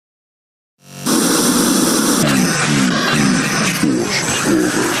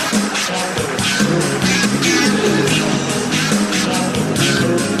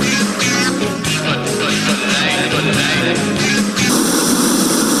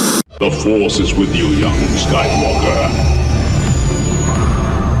The Force is with you, young Skywalker.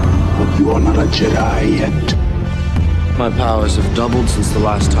 But you are not a Jedi yet. My powers have doubled since the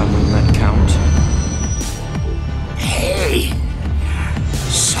last time we met, Count. Pain,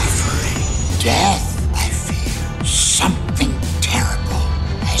 suffering, death, I fear. Something terrible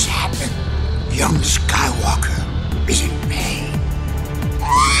has happened. Young Skywalker is in pain.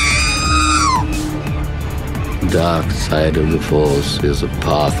 Dark side of the Force is a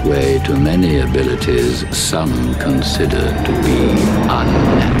pathway to many abilities some consider to be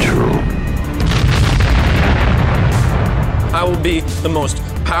unnatural. I will be the most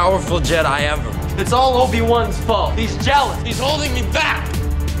powerful Jedi ever. It's all Obi-Wan's fault. He's jealous. He's holding me back.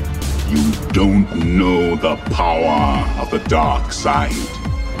 You don't know the power of the dark side.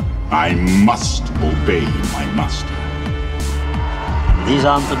 I must obey my master. These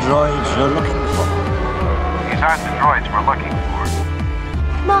aren't the droids you're looking for. These aren't the droids we're looking for.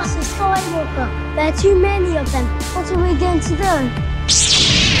 Master Skywalker, there are too many of them. What are we going to do?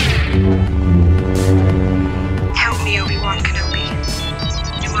 Help me, Obi-Wan Kenobi.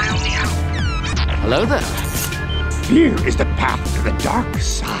 You're my only hope. Hello there. Fear is the path to the dark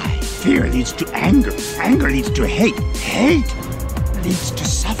side. Fear leads to anger. Anger leads to hate. Hate leads to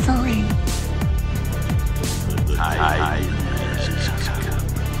suffering.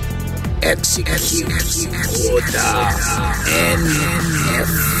 Execute Order NF.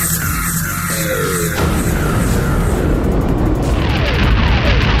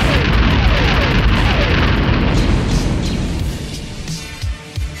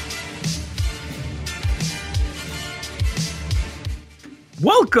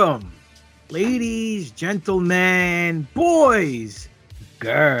 Welcome, ladies, gentlemen, boys,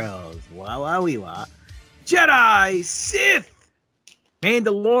 girls, Wawawiwa, Jedi, Sith,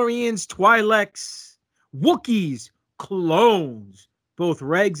 Mandalorians, Twi'leks, Wookiees, clones, both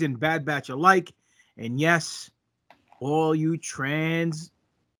Regs and Bad Batch alike, and yes, all you Trandoshans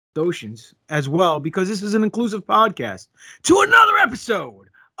as well, because this is an inclusive podcast, to another episode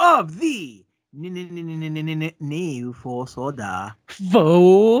of the New Force Order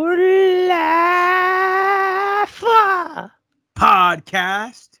for Life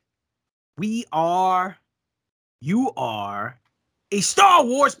podcast. You are a Star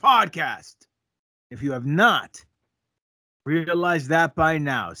Wars podcast. If you have not realized that by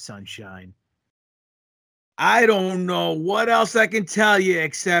now, sunshine, I don't know what else I can tell you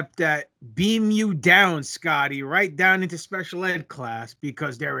except that beam you down, Scotty, right down into special ed class,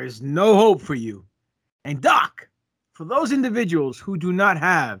 because there is no hope for you. And Doc, for those individuals who do not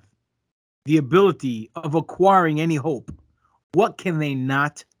have the ability of acquiring any hope, what can they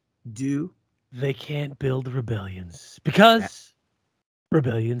not do? They can't build rebellions because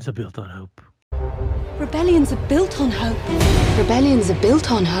rebellions are built on hope. Rebellions are built on hope. Rebellions are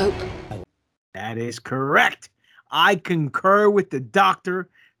built on hope. That is correct. I concur with the doctor,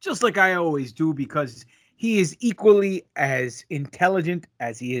 just like I always do, because he is equally as intelligent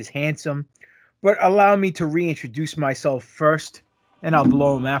as he is handsome. But allow me to reintroduce myself first, and I'll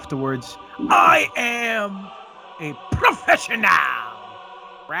blow him afterwards. I am a professional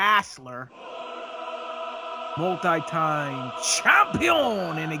wrestler, multi-time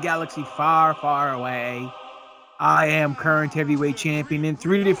champion in a galaxy far, far away. I am current heavyweight champion in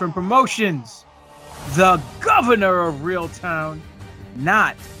 3 different promotions. The governor of Real Town,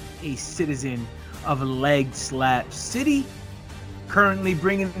 not a citizen of Leg Slap City. Currently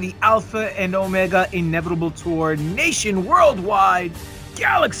bringing the Alpha and Omega Inevitable Tour nation worldwide,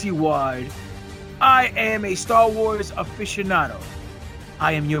 galaxy-wide. I am a Star Wars aficionado.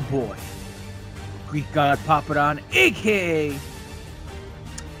 I am your boy, Greek God Papadon, a.k.a.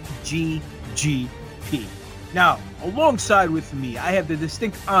 GGP. Now, alongside with me, I have the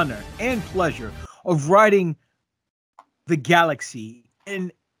distinct honor and pleasure of riding the galaxy in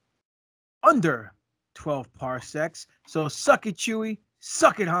under 12 parsecs. So suck it, Chewie.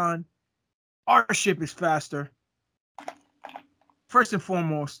 Suck it, Han. Our ship is faster. First and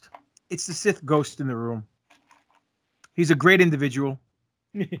foremost, it's the Sith ghost in the room. He's a great individual.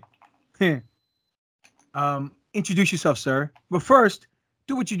 Introduce yourself, sir. But first,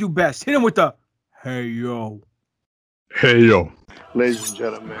 do what you do best. Hit him with the hey, yo. Hey, yo. Ladies and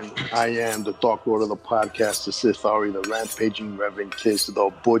gentlemen, I am the Dark Lord of the podcast, the Sith Ari, the rampaging Reverend Kiss,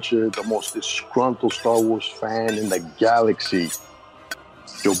 the butcher, the most disgruntled Star Wars fan in the galaxy,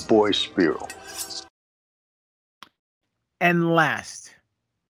 your boy Spiro. And last,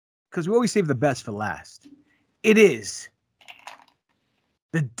 because we always save the best for last, it is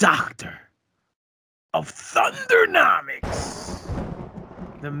the Doctor of Thundernomics,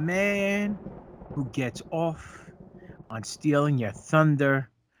 the man who gets off on stealing your thunder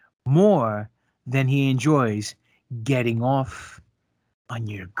more than he enjoys getting off on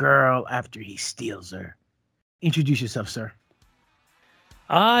your girl after he steals her. Introduce yourself, sir.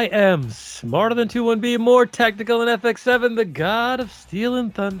 I am smarter than 21B, more technical than FX7, the god of steel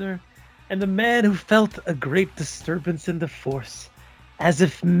and thunder, and the man who felt a great disturbance in the force, as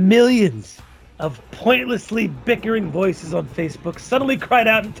if millions of pointlessly bickering voices on Facebook suddenly cried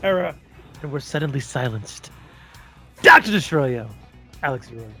out in terror and were suddenly silenced. Dr. Destroyo,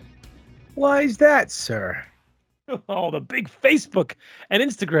 Alex Arroyo. Why is that, sir? Oh, the big Facebook and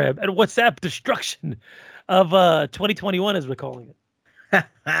Instagram and WhatsApp destruction of 2021, as we're calling it.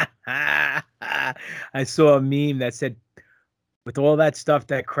 I saw a meme that said, with all that stuff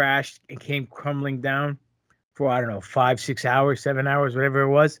that crashed and came crumbling down for, I don't know, 5, 6 hours, 7 hours, whatever it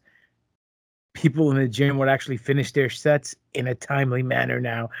was, people in the gym would actually finish their sets in a timely manner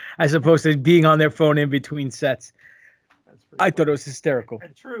now, as opposed to being on their phone in between sets. I thought it was hysterical.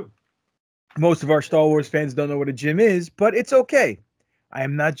 And true. Most of our Star Wars fans don't know what a gym is, but it's okay. I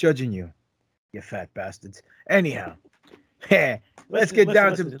am not judging you, you fat bastards. Anyhow, let's get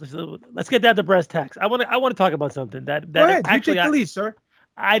down to brass tacks. I want to talk about something that Go ahead, actually you take the lead, sir.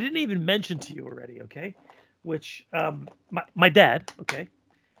 I didn't even mention to you already. Okay, which my dad. Okay,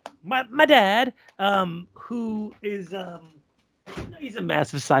 my dad, who is he's a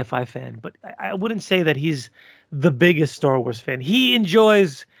massive sci-fi fan, but I wouldn't say that he's the biggest Star Wars fan. He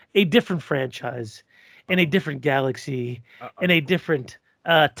enjoys a different franchise in a different galaxy in a different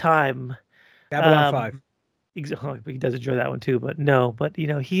time. Babylon 5. He does enjoy that one too, but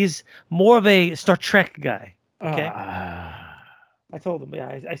he's more of a Star Trek guy. Okay. I told him,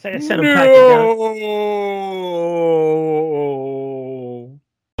 yeah, I sent him packing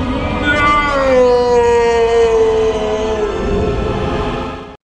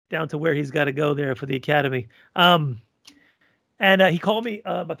down to where he's got to go there for the academy. And he called me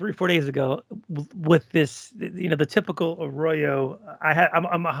about 3-4 days ago with this, the typical Arroyo.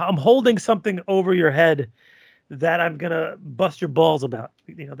 I'm holding something over your head that I'm gonna bust your balls about.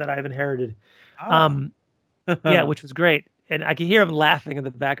 That I've inherited. Yeah, which was great, and I can hear him laughing in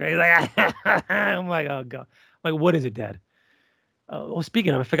the background. He's like, I'm like, oh god, I'm like, what is it, Dad?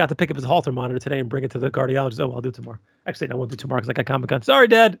 Speaking of, I forgot to pick up his Halter monitor today and bring it to the cardiologist. Oh, well, I'll do it tomorrow. Actually, no, I won't do it tomorrow because I got Comic-Con. Sorry,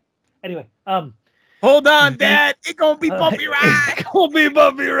 Dad. Anyway, hold on, Dad. It's gonna be bumpy ride. It's gonna be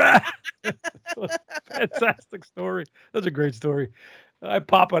bumpy ride. Fantastic story. That's a great story. I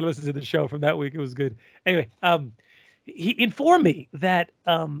listened to the show from that week. It was good. Anyway, he informed me that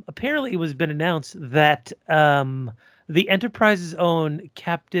apparently it was been announced that the Enterprise's own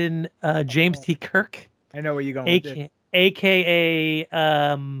Captain James T. Kirk, I know where you're going with this, aka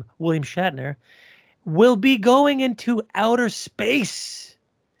William Shatner, will be going into outer space.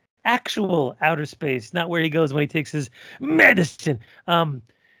 Actual outer space, not where he goes when he takes his medicine.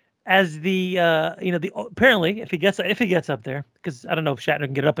 As the apparently if he gets up there, because I don't know if Shatner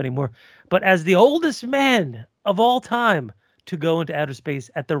can get up anymore, but as the oldest man of all time to go into outer space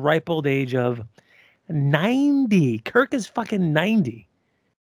at the ripe old age of 90. Kirk is fucking 90.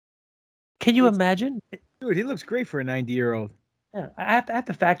 Can you imagine? Dude, he looks great for a 90-year-old. Yeah, I have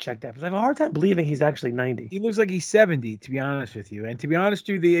to fact check that because I have a hard time believing he's actually 90. He looks like he's 70, to be honest with you. And to be honest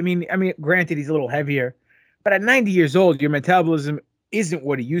with you, I mean, granted, he's a little heavier, but at 90 years old, your metabolism isn't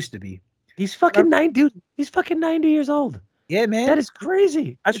what it used to be. He's fucking 90, dude. He's fucking 90 years old. Yeah, man. That is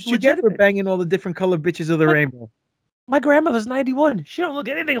crazy. That's what you get for banging all the different colored bitches of the rainbow. My grandmother's 91. She don't look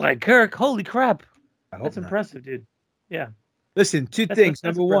anything like Kirk. Holy crap. That's impressive, dude. Yeah. Listen, two things.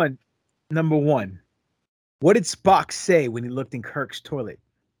 Number one. What did Spock say when he looked in Kirk's toilet?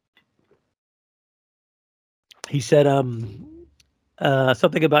 He said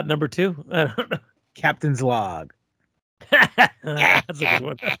something about number 2. I don't know. Captain's log. That's a good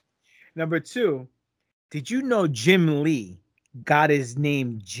one. Number 2, did you know Jim Lee got his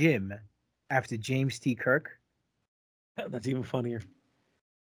name Jim after James T. Kirk? That's even funnier.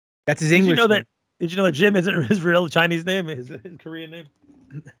 That's his English name. Did you know that Jim isn't his real Chinese name? His Korean name?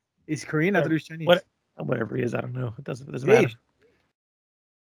 He's Korean? I thought he was Chinese. Whatever he is, I don't know. It doesn't matter.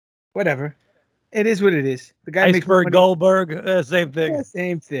 Whatever. It is what it is. The guy makes Goldberg, same thing. Yeah,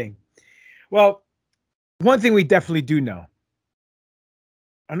 same thing. Well, one thing we definitely do know.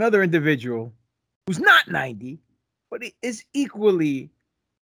 Another individual who's not 90, but is equally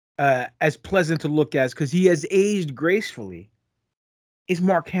as pleasant to look at because he has aged gracefully, is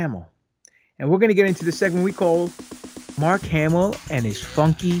Mark Hamill. And we're going to get into the segment we call Mark Hamill and his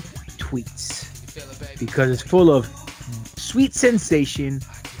funky tweets, because it's full of sweet sensation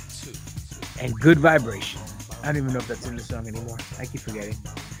and good vibration. I don't even know if that's in the song anymore. I keep forgetting.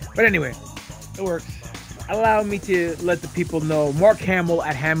 But anyway, it works. allow me to let the people know Mark Hamill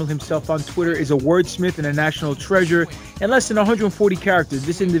at Hamill himself on Twitter is a wordsmith and a national treasure. In less than 140 characters,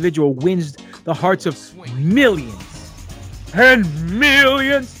 this individual wins the hearts of millions and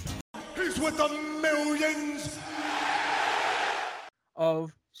millions. He's with the millions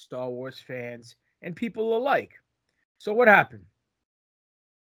of Star Wars fans and people alike. So what happened?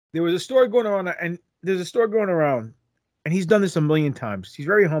 There was a story going on, and and he's done this a million times. He's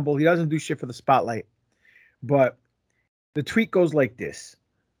very humble. He doesn't do shit for the spotlight. But the tweet goes like this.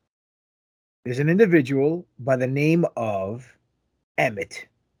 There's an individual by the name of Emmett,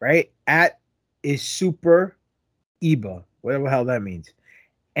 right? At is super Eba, whatever the hell that means.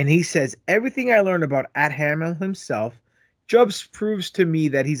 And he says, everything I learned about at Hamill himself just proves to me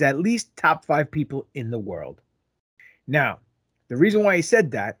that he's at least top 5 people in the world. Now, the reason why he said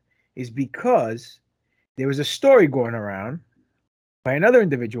that is because there was a story going around by another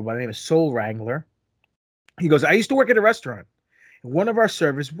individual by the name of Soul Wrangler. He goes, I used to work at a restaurant, and one of our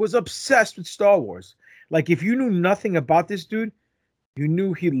servers was obsessed with Star Wars. Like, if you knew nothing about this dude, you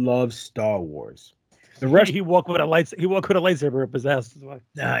knew he loves Star Wars. The rest he walked with a lightsaber up his ass.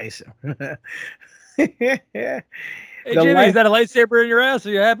 Nice. Hey, Jimmy, is that a lightsaber in your ass?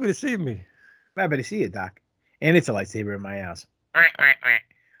 Are you happy to see me? I'm happy to see it, Doc. And it's a lightsaber in my ass.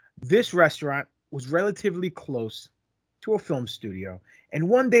 This restaurant was relatively close to a film studio, and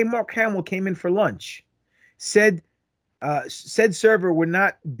one day Mark Hamill came in for lunch. Said server would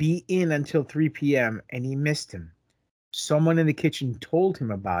not be in until 3 p.m. and he missed him. Someone in the kitchen told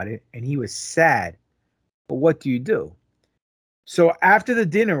him about it, and he was sad. But what do you do? So after the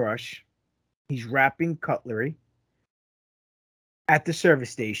dinner rush, he's wrapping cutlery at the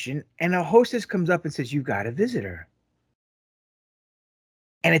service station, and a hostess comes up and says, "You got a visitor."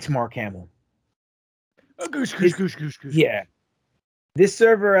 And it's Mark Hamill. Goose. Yeah. His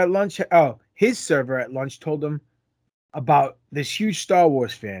server at lunch told him about this huge Star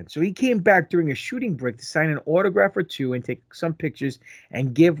Wars fan. So he came back during a shooting break to sign an autograph or two and take some pictures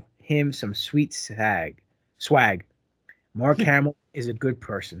and give him some sweet swag. Mark Hamill is a good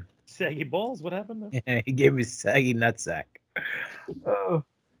person. Saggy balls? What happened there? Yeah, he gave me saggy nutsack.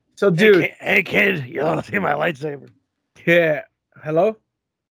 So, dude. Hey, kid, you want to see my lightsaber? Yeah. Hello?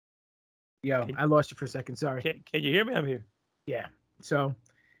 Yo, I lost you for a second. Sorry. Can you hear me? I'm here. Yeah. So,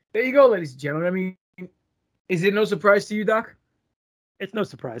 there you go, ladies and gentlemen. I mean, is it no surprise to you, Doc? It's no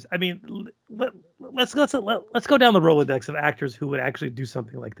surprise. I mean, let's go down the Rolodex of actors who would actually do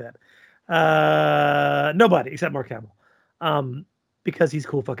something like that. Nobody except Mark Hamill, because he's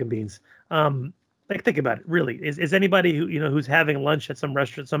cool fucking beans. Like, think about it. Really, is anybody who's having lunch at some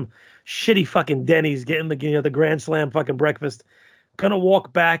restaurant, some shitty fucking Denny's, getting the Grand Slam fucking breakfast, gonna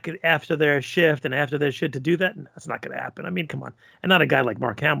walk back after their shift and after their shit to do that? That's not gonna happen. I mean, come on. And not a guy like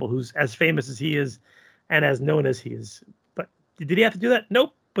Mark Hamill, who's as famous as he is and as known as he is. But did he have to do that?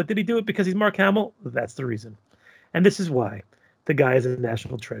 Nope. But did he do it because he's Mark Hamill? That's the reason. And this is why the guy is a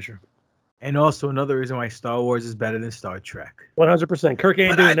national treasure. And also another reason why Star Wars is better than Star Trek. 100%. Kirk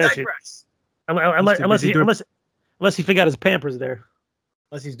ain't doing that shit. Unless he forgot his Pampers there.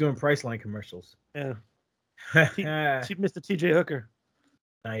 Unless he's doing Priceline commercials. Yeah. Mr. TJ Hooker.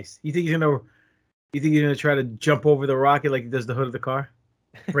 Nice. You think he's gonna try to jump over the rocket like he does the hood of the car?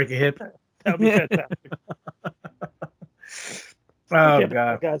 Break a hip? That would be fantastic. Oh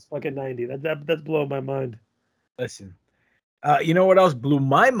God. Guy's fucking 90. That's blowing my mind. Listen. You know what else blew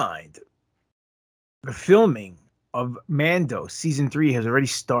my mind? The filming of Mando season 3 has already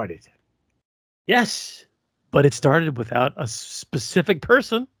started. Yes, but it started without a specific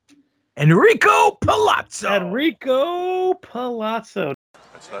person. Enrico Palazzo.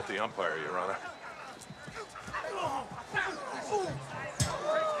 That's not the umpire, Your Honor.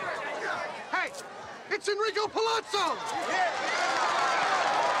 Hey, it's Enrico Palazzo!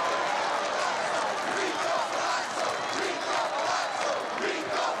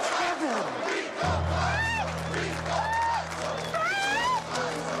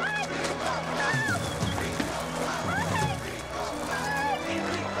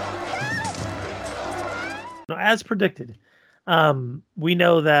 As predicted, we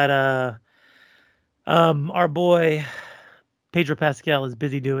know that our boy Pedro Pascal is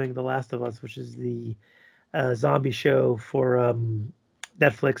busy doing The Last of Us, which is the zombie show for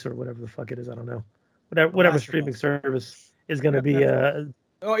Netflix or whatever the fuck it is. I don't know. Whatever streaming service is going to be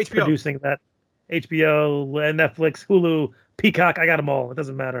producing that. HBO, and Netflix, Hulu, Peacock. I got them all. It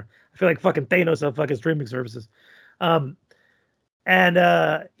doesn't matter. I feel like fucking Thanos of fucking streaming services.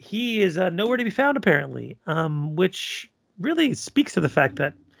 And he is nowhere to be found, apparently, which really speaks to the fact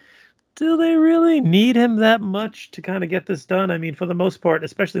that, do they really need him that much to kind of get this done? I mean, for the most part,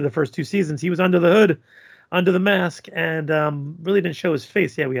 especially the first 2 seasons, he was under the hood under the mask, and really didn't show his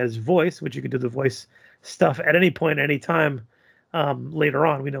face. Yeah, we had his voice, which you could do the voice stuff at any point, any time later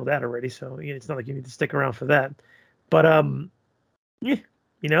on. We know that already, so it's not like you need to stick around for that. But yeah,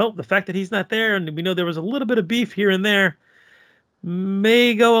 the fact that he's not there, and we know there was a little bit of beef here and there,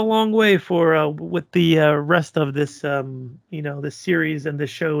 may go a long way for what the rest of this this series and this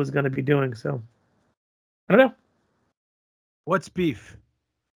show is going to be doing. So I don't know. What's beef?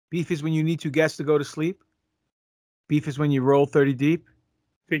 Beef is when you need 2 guests to go to sleep. Beef is when you roll 30 deep.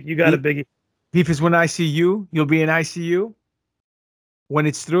 You got it, Biggie. Beef is when I see you, you'll be in ICU. When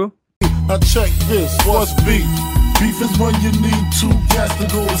it's through. Now check this, what's beef? Beef is when you need 2 guests to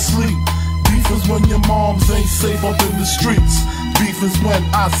go to sleep. Beef is when your moms ain't safe up in the streets. Beef is when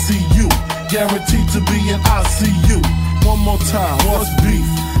I see you, guaranteed to be in ICU. One more time, what's beef?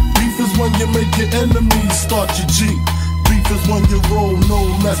 Beef is when you make your enemies start your Jeep. Beef is when you roll no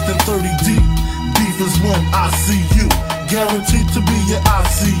less than 30 deep. Beef is when I see you, guaranteed to be in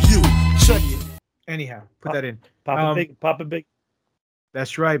ICU. Check it. Anyhow, put that in. Papa Big.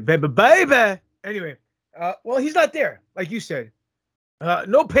 That's right, baby. Anyway, well, he's not there, like you said.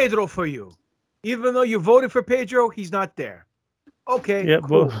 No Pedro for you. Even though you voted for Pedro, he's not there. Okay. Yeah,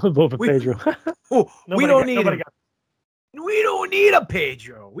 cool. vote for Pedro. We don't need him. We don't need a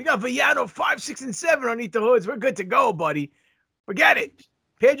Pedro. We got Villano 5, 6, and 7 underneath the hoods. We're good to go, buddy. Forget it.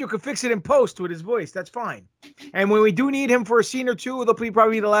 Pedro can fix it in post with his voice. That's fine. And when we do need him for a scene or two, they'll be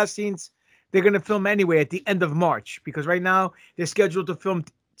probably the last scenes they're going to film anyway at the end of March. Because right now, they're scheduled to film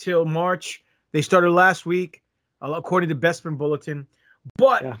till March. They started last week, according to Bespin Bulletin.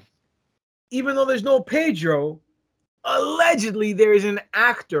 But even though there's no Pedro, allegedly there is an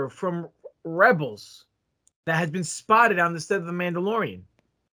actor from Rebels that has been spotted on the set of The Mandalorian.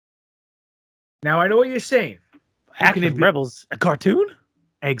 Now, I know what you're saying. Actor from Rebels? A cartoon?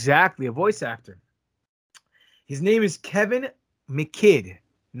 Exactly, a voice actor. His name is Kevin McKidd.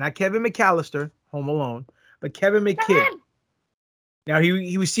 Not Kevin McAllister, Home Alone, but Kevin McKidd. Now,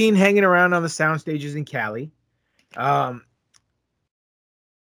 he was seen hanging around on the sound stages in Cali. The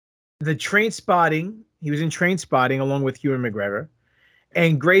Train Spotting, he was in Train Spotting along with Ewan McGregor.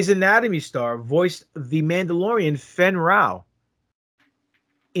 And Grey's Anatomy star voiced the Mandalorian Fen Rao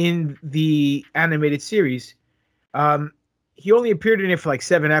in the animated series. He only appeared in it for like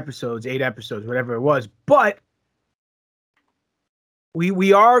 7 episodes, 8 episodes, whatever it was. But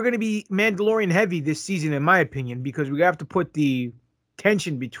we are going to be Mandalorian heavy this season, in my opinion, because we have to put the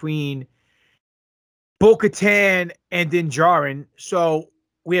tension between Bo-Katan and Din Djarin. So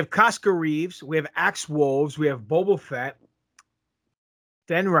we have Casca Reeves, we have Axe Wolves, we have Boba Fett,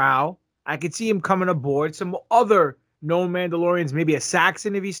 Fen Rao. I could see him coming aboard. Some other known Mandalorians, maybe a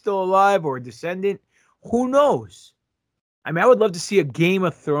Saxon if he's still alive, or a descendant. Who knows? I mean, I would love to see a Game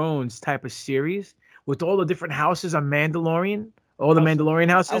of Thrones type of series with all the different houses on Mandalorian, all the Mandalorian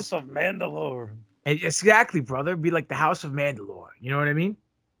houses. House of Mandalore. Exactly, brother. It'd be like the House of Mandalore. You know what I mean?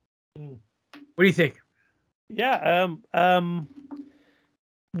 What do you think? Yeah.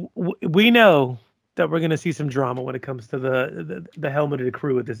 We know that we're going to see some drama when it comes to the helmeted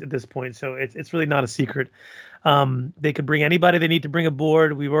crew at this point. So it's really not a secret. They could bring anybody they need to bring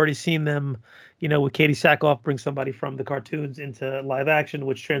aboard. We've already seen them, with Katie Sackhoff bring somebody from the cartoons into live action,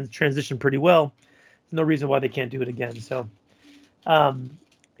 which transitioned pretty well. There's no reason why they can't do it again. So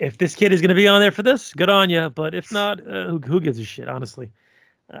if this kid is going to be on there for this, good on you. But if not, who gives a shit, honestly?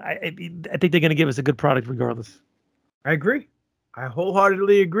 I think they're going to give us a good product regardless. I agree. I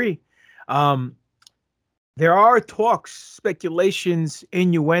wholeheartedly agree. There are talks, speculations,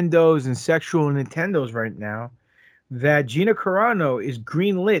 innuendos, and sexual Nintendos right now that Gina Carano is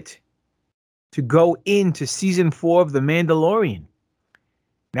greenlit to go into season 4 of The Mandalorian.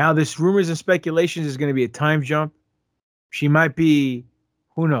 Now, this rumors and speculations is going to be a time jump. She might be,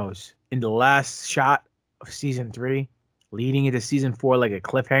 who knows, in the last shot of season 3, leading into season 4 like a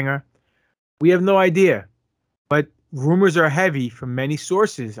cliffhanger. We have no idea, but rumors are heavy from many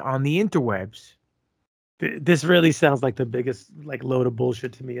sources on the interwebs. This really sounds like the biggest load of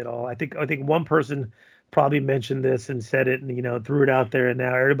bullshit to me at all. I think one person probably mentioned this and said it and threw it out there, and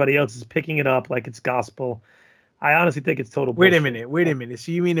now everybody else is picking it up like it's gospel. I honestly think it's total bullshit. Wait a minute.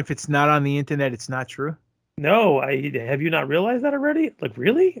 So you mean if it's not on the internet, it's not true? No, have you not realized that already? Like,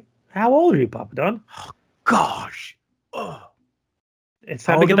 really? How old are you, Papa Don? Oh, gosh. Oh. It's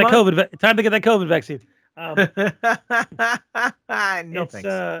time to get that COVID. Time to get that COVID vaccine. No,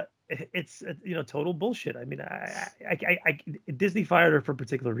 thanks. It's total bullshit. I mean, I Disney fired her for a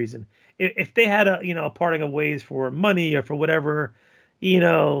particular reason. If they had a parting of ways for money or for whatever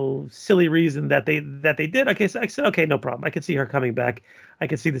silly reason that they did, okay, so I said, okay, no problem. I could see her coming back. I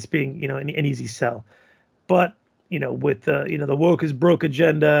could see this being an easy sell. But with the woke is broke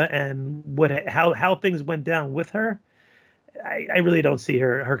agenda and how things went down with her, I really don't see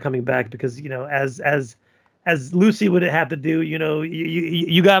her coming back because as Lucy would have to do,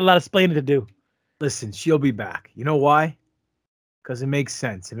 you got a lot of explaining to do. Listen, she'll be back. You know why? Because it makes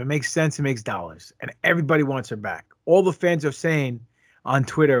sense. If it makes sense, it makes dollars, and everybody wants her back. All the fans are saying on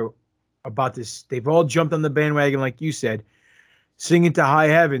Twitter about this. They've all jumped on the bandwagon, like you said, singing to high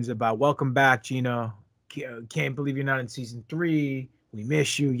heavens about "Welcome back, Gina. Can't believe you're not in season 3. We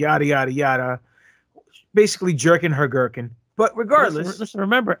miss you." Yada yada yada. Basically jerking her gherkin. But regardless, listen,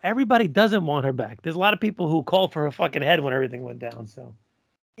 remember, everybody doesn't want her back. There's a lot of people who called for her fucking head when everything went down. So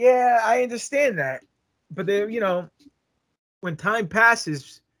yeah, I understand that. But they, when time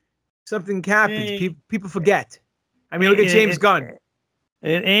passes, something happens. People forget. I mean, look at James Gunn.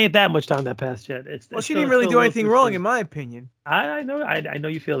 It ain't that much time that passed yet. She didn't really do anything wrong, in my opinion. I know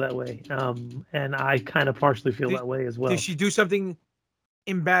you feel that way, and I kind of partially feel that way as well. Did she do something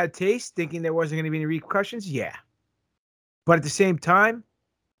in bad taste, thinking there wasn't going to be any repercussions? Yeah, but at the same time,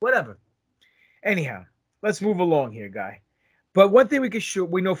 whatever. Anyhow, let's move along here, guy. But one thing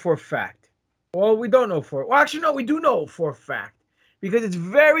we know for a fact. Well, we don't know for. Well, actually, no, we do know for a fact. Because it's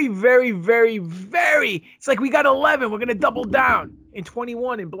very, very, very, very. It's like we got 11. We're going to double down in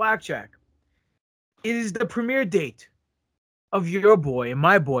 21 in Blackjack. It is the premiere date of your boy and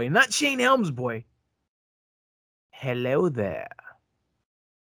my boy, not Shane Helm's boy. Hello there.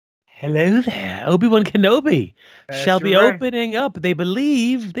 Hello there. Obi-Wan Kenobi shall be opening up. They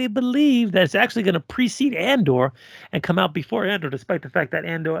believe that it's actually going to precede Andor and come out before Andor, despite the fact that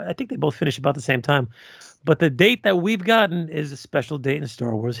Andor, I think they both finished about the same time. But the date that we've gotten is a special date in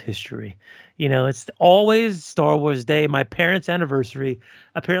Star Wars history. It's always Star Wars Day, my parents' anniversary,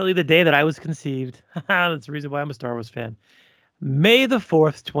 apparently the day that I was conceived. That's the reason why I'm a Star Wars fan. May the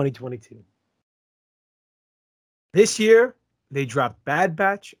 4th, 2022. This year, they dropped Bad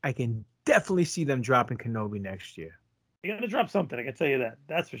Batch. I can definitely see them dropping Kenobi next year. They're going to drop something, I can tell you that.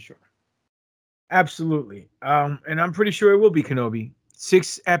 That's for sure. Absolutely. And I'm pretty sure it will be Kenobi.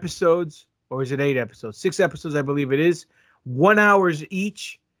 6 episodes. Or is it 8 episodes? 6 episodes, I believe it is. 1 hour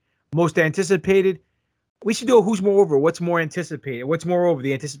each. Most anticipated. We should do a who's more over. What's more anticipated? What's more over?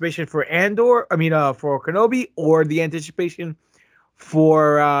 The anticipation for Andor? For Kenobi, or the anticipation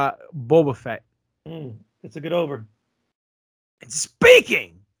for Boba Fett? It's a good over. And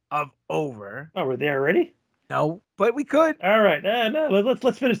speaking of over. Oh, we're there already? No, but we could. All right. No,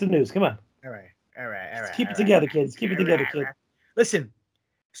 let's finish the news. Come on. All right. Let's keep it together, kids. Keep it together, kids. Listen.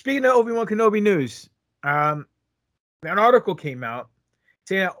 Speaking of Obi-Wan Kenobi news, an article came out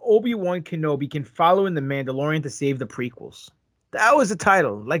saying that Obi-Wan Kenobi can follow in The Mandalorian to save the prequels. That was the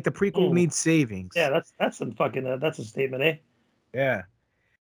title. Like the prequel needs savings. Yeah, that's some fucking that's a statement, eh? Yeah.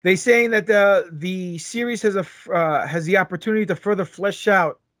 They saying that the series has the opportunity to further flesh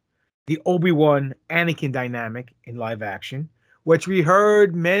out the Obi-Wan Anakin dynamic in live action, which we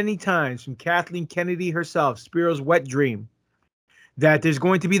heard many times from Kathleen Kennedy herself, Spiro's wet dream. That there's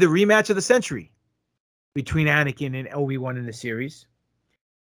going to be the rematch of the century between Anakin and Obi-Wan in the series.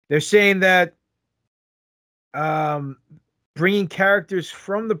 They're saying that bringing characters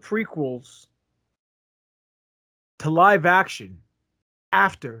from the prequels to live action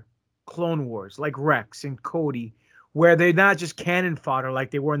after Clone Wars, like Rex and Cody, where they're not just cannon fodder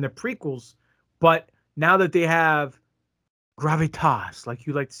like they were in the prequels, but now that they have gravitas, like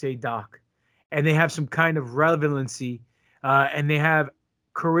you like to say, Doc, and they have some kind of relevancy, and they have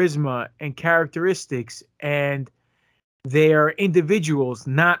charisma and characteristics, and they are individuals,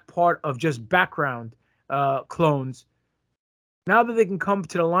 not part of just background clones. Now that they can come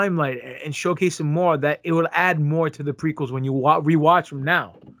to the limelight and showcase them more, that it will add more to the prequels when you rewatch them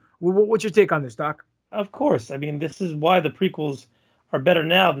now. What's your take on this, Doc? Of course. I mean, this is why the prequels are better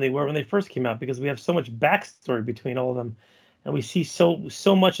now than they were when they first came out, because we have so much backstory between all of them, and we see so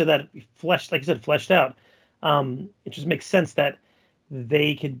much of that fleshed, like you said, fleshed out. It just makes sense that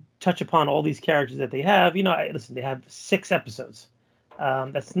they could touch upon all these characters that they have. Listen, they have 6 episodes.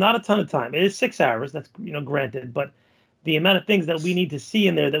 That's not a ton of time. It is 6 hours. That's granted, but the amount of things that we need to see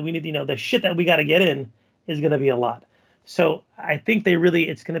in there, that we need, the shit that we got to get in, is going to be a lot. So I think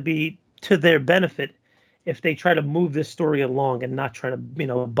it's going to be to their benefit if they try to move this story along and not try to,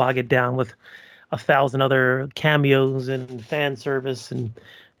 bog it down with 1,000 other cameos and fan service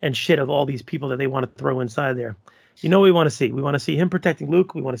and shit of all these people that they want to throw inside there. What we want to see? We want to see him protecting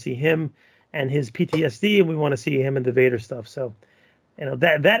Luke. We want to see him and his PTSD, and we want to see him and the Vader stuff. So,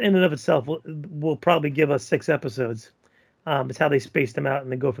 that in and of itself will probably give us 6 episodes. It's how they space them out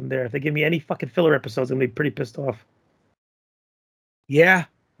and then go from there. If they give me any fucking filler episodes, I'm going to be pretty pissed off. Yeah,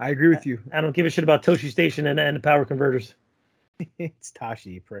 I agree with you. I don't give a shit about Toshi Station and the power converters. It's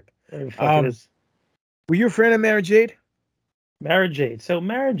Tashi, you prick. Whatever the fuck it is. Were you a fan of Mara Jade? Mara Jade. So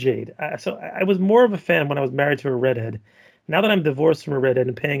Mara Jade. I was more of a fan when I was married to a redhead. Now that I'm divorced from a redhead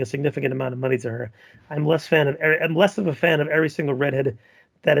and paying a significant amount of money to her, I'm less of a fan of every single redhead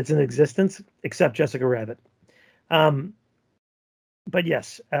that is in existence, except Jessica Rabbit. But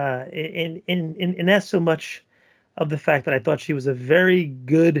yes, in as so much of the fact that I thought she was a very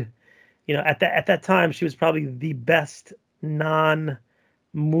good, at that time she was probably the best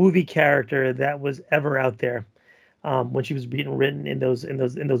non-movie character that was ever out there. When she was being written in those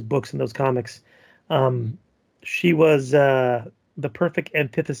books and those comics, she was the perfect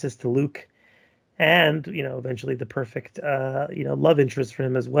antithesis to Luke, and eventually the perfect love interest for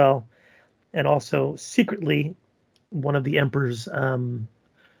him as well, and also secretly one of the Emperor's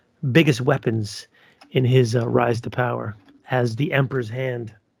biggest weapons in his rise to power, as the Emperor's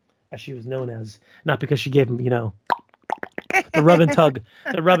hand, as she was known as, not because she gave him the rub and tug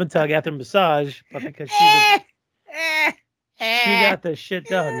after massage, but because she got the shit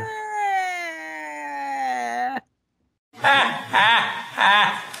done.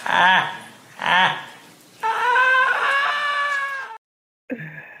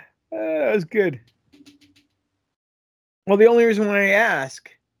 That was good. Well, the only reason why I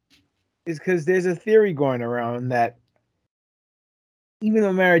ask is because there's a theory going around that even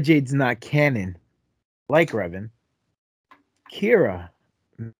though Mara Jade's not canon, like Revan, Kira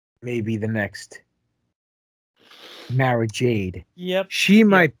may be the next Mara Jade. Yep. She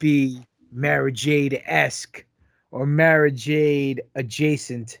might be Mara Jade-esque or Mara Jade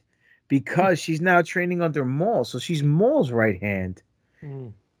adjacent because she's now training under Maul. So she's Maul's right hand.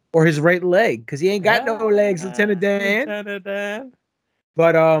 Or his right leg, because he ain't got no legs, Lieutenant Dan.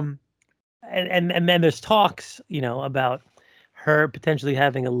 But and then there's talks, about her potentially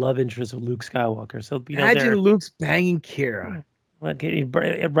having a love interest with Luke Skywalker. So imagine Luke's banging Kira.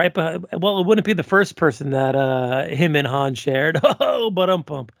 Right behind, well, it wouldn't be the first person that him and Han shared. Oh, but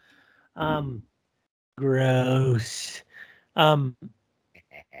pump. Gross.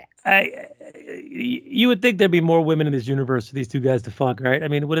 You would think there'd be more women in this universe for these two guys to fuck, right? I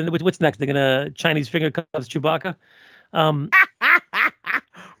mean, what's next? They're gonna Chinese finger cuffs Chewbacca. They're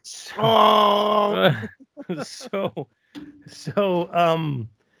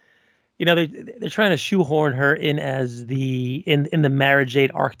trying to shoehorn her in as in the Mara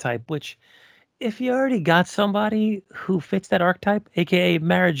Jade archetype, which, if you already got somebody who fits that archetype, aka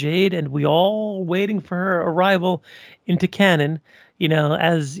Mara Jade, and we all waiting for her arrival into canon,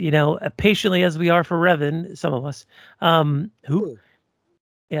 as patiently as we are for Revan, some of us, quote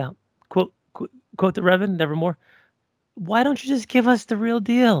the Revan, nevermore. Why don't you just give us the real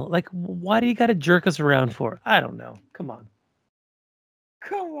deal? Like, why do you got to jerk us around for? I don't know. Come on,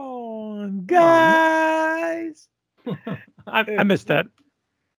 guys. I missed that.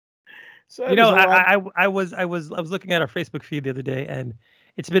 So I was looking at our Facebook feed the other day, and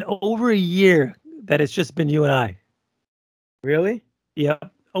it's been over a year that it's just been you and I. Really? Yeah,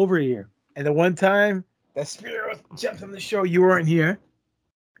 over a year. And the one time that Spiro jumped on the show, you weren't here.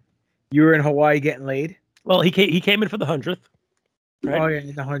 You were in Hawaii getting laid. Well, he came in for the 100th. Right? Oh yeah,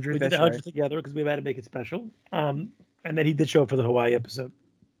 the 100th. We did the 100th together because we had to make it special. And then he did show up for the Hawaii episode.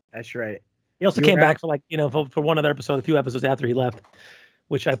 That's right. He also came back for for one other episode, a few episodes after he left,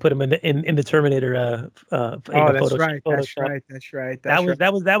 which I put him in the Terminator. That's right.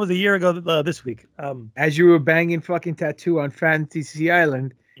 That was a year ago this week. As you were banging fucking Tattoo on Fantasy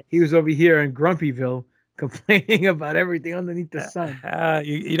Island, he was over here in Grumpyville complaining about everything underneath the sun.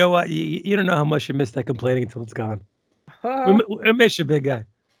 You know what? You don't know how much you miss that complaining until it's gone. We miss you, big guy.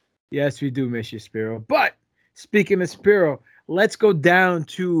 Yes, we do miss you, Spiro. But speaking of Spiro, let's go down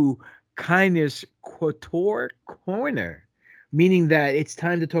to Kindness KOTOR Corner, meaning that it's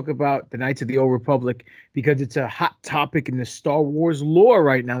time to talk about the Knights of the Old Republic because it's a hot topic in the Star Wars lore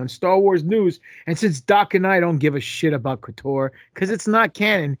right now, in Star Wars news. And since Doc and I don't give a shit about KOTOR because it's not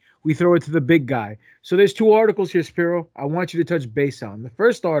canon, we throw it to the big guy. So there's two articles here, Spiro, I want you to touch base on. The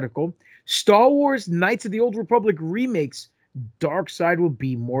first article, Star Wars Knights of the Old Republic remakes, Dark Side will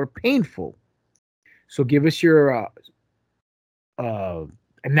be more painful. So give us your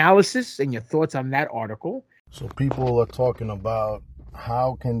analysis and your thoughts on that article. So people are talking about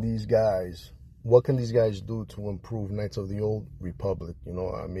what can these guys do to improve Knights of the Old Republic?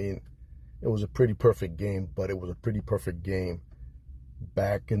 I mean, it was a pretty perfect game, but it was a pretty perfect game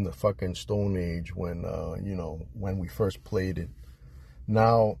back in the fucking Stone Age when, when we first played it.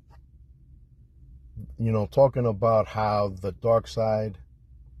 Now, talking about how the dark side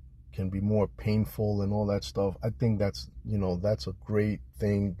can be more painful and all that stuff. I think that's, you know, that's a great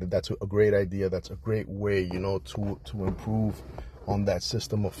thing. That's a great idea. That's a great way, you know, to improve on that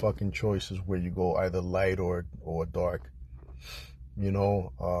system of fucking choices where you go either light or dark. You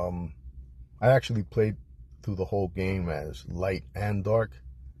know, I actually played through the whole game as light and dark,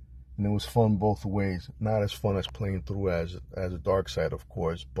 and it was fun both ways. Not as fun as playing through as a dark side, of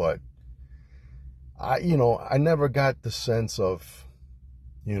course, but I never got the sense of,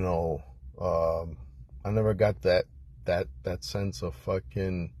 you know, I never got that sense of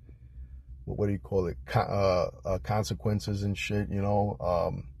fucking, what do you call it, consequences and shit, you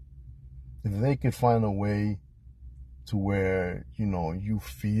know. If they could find a way to where, you know, you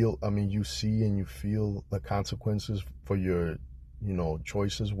feel, I mean, you see and you feel the consequences for your, you know,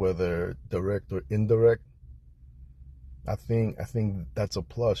 choices, whether direct or indirect, I think that's a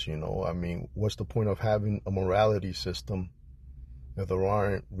plus, you know. I mean, what's the point of having a morality system if there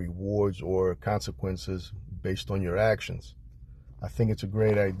aren't rewards or consequences based on your actions? I think it's a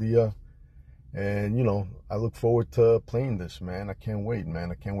great idea. And, you know, I look forward to playing this, man. I can't wait,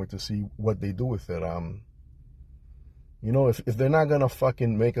 man. I can't wait to see what they do with it. You know, if they're not going to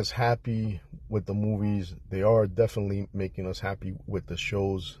fucking make us happy with the movies, they are definitely making us happy with the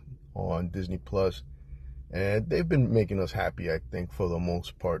shows on Disney Plus. And they've been making us happy, I think, for the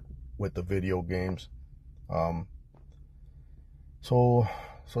most part, with the video games. So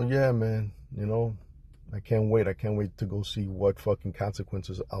yeah, man, you know, I can't wait. I can't wait to go see what fucking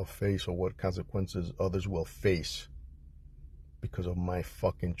consequences I'll face or what consequences others will face because of my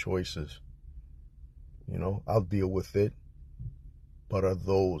fucking choices. You know, I'll deal with it. But are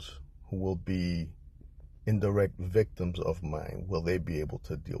those who will be indirect victims of mine, will they be able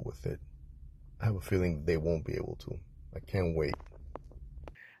to deal with it? I have a feeling they won't be able to. I can't wait.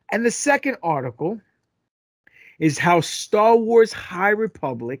 And the second article is how Star Wars High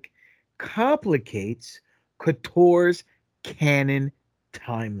Republic complicates KOTOR's canon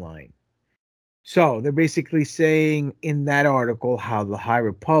timeline. So they're basically saying in that article how the High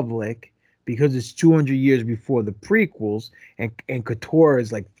Republic, because it's 200 years before the prequels, and KOTOR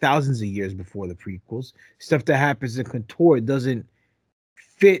is like thousands of years before the prequels, stuff that happens in KOTOR doesn't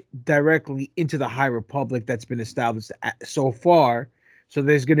fit directly into the High Republic that's been established so far. So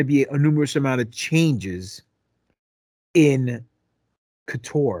there's going to be a numerous amount of changes in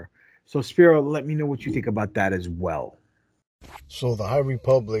KOTOR. So Spiro, let me know what you think about that as well. So the High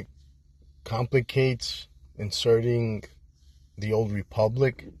Republic complicates inserting the Old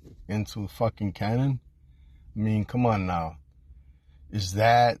Republic into fucking canon? I mean, come on now. Is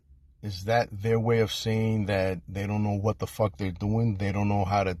that their way of saying that they don't know what the fuck they're doing? They don't know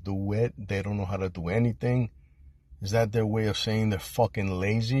how to do it? They don't know how to do anything? Is that their way of saying they're fucking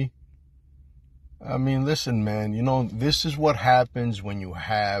lazy? I mean, listen, man, you know, this is what happens when you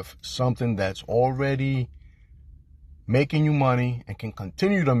have something that's already making you money and can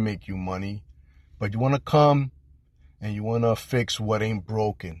continue to make you money, but you want to come and you want to fix what ain't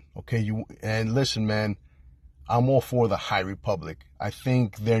broken, okay? And listen, man, I'm all for the High Republic. I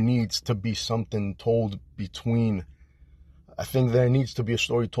think there needs to be something told between, I think there needs to be a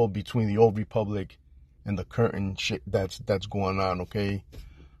story told between the Old Republic and the current shit that's going on, okay?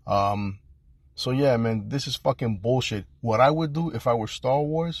 So yeah, man, this is fucking bullshit. What I would do if I were Star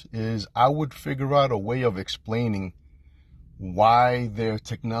Wars is I would figure out a way of explaining why their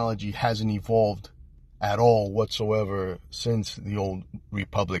technology hasn't evolved at all whatsoever since the Old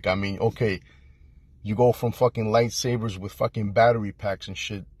Republic. I mean, okay, you go from fucking lightsabers with fucking battery packs and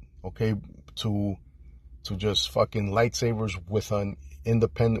shit, okay, to just fucking lightsabers with an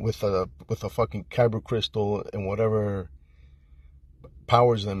independent, with a fucking kyber crystal and whatever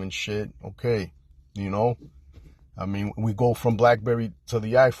powers them and shit, okay, you know. I mean, we go from BlackBerry to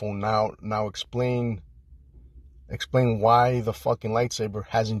the iPhone. Now explain why the fucking lightsaber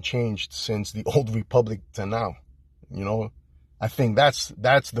hasn't changed since the Old Republic to now. You know, I think that's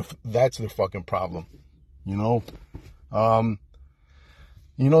the fucking problem. You know,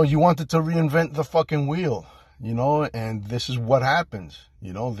 you wanted to reinvent the fucking wheel. You know, and this is what happens.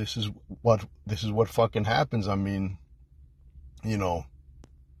 You know, this is what fucking happens. I mean, you know.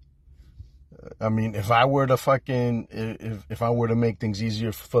 I mean, if I were to make things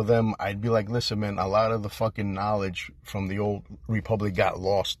easier for them, I'd be like, listen, man, a lot of the fucking knowledge from the Old Republic got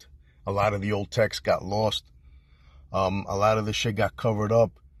lost. A lot of the old text got lost. A lot of the shit got covered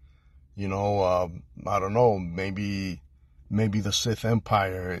up. You know, I don't know, maybe the Sith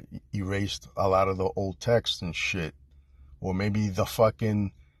Empire erased a lot of the old text and shit. Or maybe the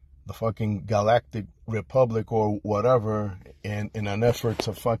fucking Galactic Republic or whatever, and in an effort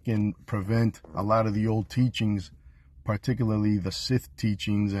to fucking prevent a lot of the old teachings particularly the Sith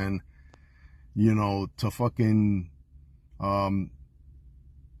teachings, and, you know, to fucking,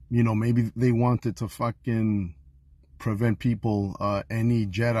 you know, maybe they wanted to fucking prevent people, any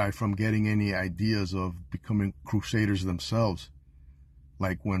Jedi from getting any ideas of becoming crusaders themselves.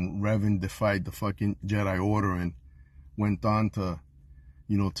 Like when Revan defied the fucking Jedi Order and went on to,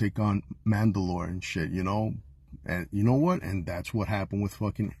 you know, take on Mandalore and shit, you know? And you know what? And that's what happened with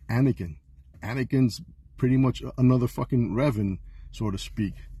fucking Anakin. Anakin's pretty much another fucking Revan, so to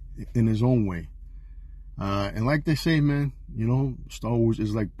speak, in his own way. And like they say, man, you know, Star Wars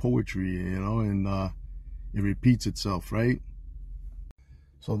is like poetry, you know, and it repeats itself, right?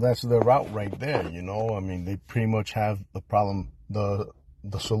 So that's the route right there, you know? I mean, they pretty much have the problem, the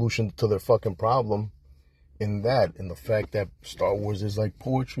solution to their fucking problem in the fact that Star Wars is like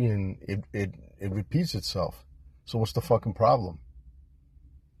poetry and it repeats itself. So what's the fucking problem?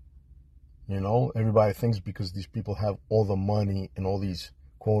 You know, everybody thinks because these people have all the money and all these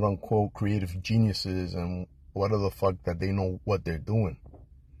quote unquote creative geniuses and whatever the fuck that they know what they're doing.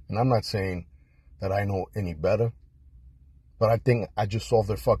 And I'm not saying that I know any better, but I think I just solved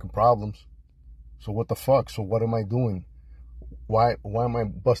their fucking problems. So what the fuck? So what am I doing? Why am I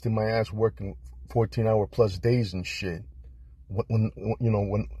busting my ass working 14-hour plus days and shit? When you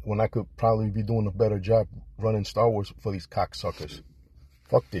know, when I could probably be doing a better job running Star Wars for these cocksuckers.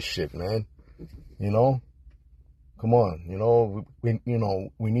 Fuck this shit, man. You know? Come on, you know,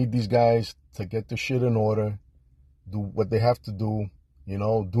 we need these guys to get the shit in order, do what they have to do, you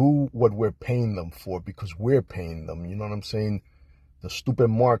know, do what we're paying them for because we're paying them, you know what I'm saying? The stupid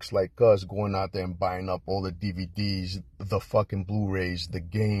marks like us going out there and buying up all the DVDs, the fucking Blu-rays, the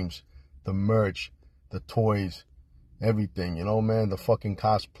games, the merch, the toys, everything, you know, man, the fucking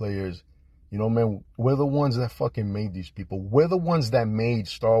cosplayers, you know, man, we're the ones that fucking made these people. We're the ones that made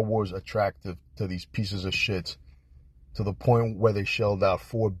Star Wars attractive to these pieces of shit to the point where they shelled out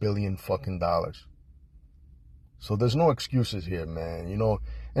 $4 billion fucking dollars. So there's no excuses here, man, you know,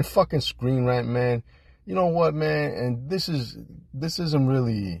 and fucking Screen Rant, man, you know what, man, and this isn't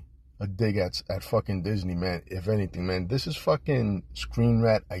really a dig at fucking Disney, man, if anything, man. This is fucking Screen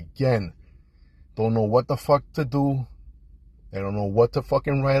Rant again. Don't know what the fuck to do. They don't know what to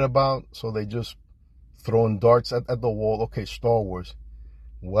fucking write about, so they just throwing darts at the wall. Okay, Star Wars.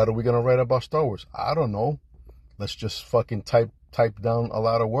 What are we gonna write about Star Wars? I don't know. Let's just fucking type down a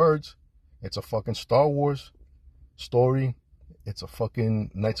lot of words. It's a fucking Star Wars story. It's a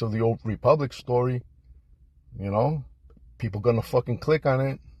fucking Knights of the Old Republic story. You know? People gonna fucking click on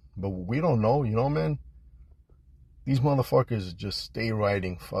it. But we don't know, you know, man? These motherfuckers just stay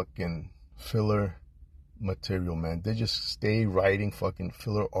writing fucking filler material, man. They just stay writing fucking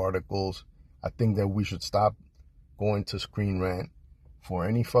filler articles. I think that we should stop going to Screen Rant for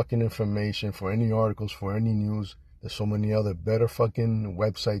any fucking information, for any articles, for any news. There's so many other better fucking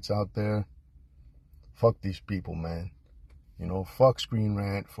websites out there. Fuck these people, man. You know, fuck Screen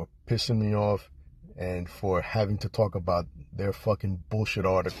Rant for pissing me off and for having to talk about their fucking bullshit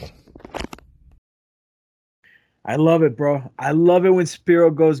article. I love it, bro. I love it when Spiro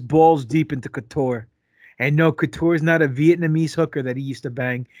goes balls deep into Couture. And no, Couture is not a Vietnamese hooker that he used to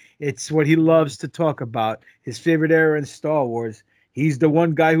bang. It's what he loves to talk about. His favorite era in Star Wars. He's the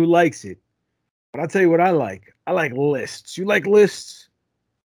one guy who likes it. But I'll tell you what I like. I like lists. You like lists?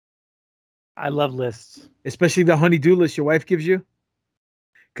 I love lists. Especially the honey-do list your wife gives you.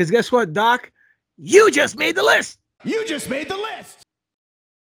 Because guess what, Doc? You just made the list. You just made the list.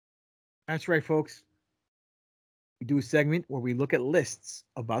 That's right, folks. We do a segment where we look at lists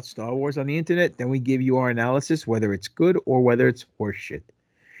about Star Wars on the internet. Then we give you our analysis, whether it's good or whether it's horseshit.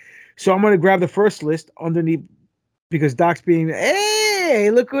 So I'm going to grab the first list underneath because Doc's being,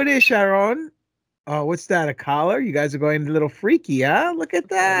 hey, look who it is, Sharon. Oh, what's that? A collar? You guys are going a little freaky, huh? Look at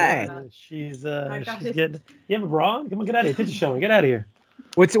that. She's getting. You have a bra on? Come on, get out of here. Attention show. Get out of here.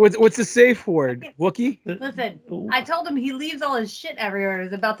 What's the safe word? Wookie? Listen, I told him he leaves all his shit everywhere.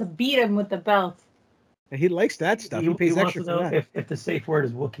 He's about to beat him with the belt. He likes that stuff. He pays extra for that. If the safe word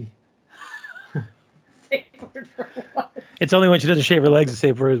is Wookie. Safe word for what? It's only when she doesn't shave her legs the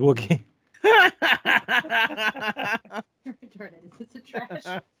safe word is Wookie. Jordan, it's a trash.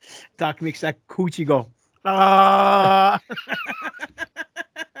 Doc makes that coochie go. Ah.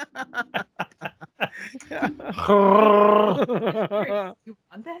 You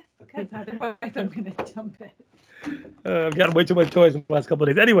want this? Because otherwise I'm going to dump it. I've got way too much toys in the last couple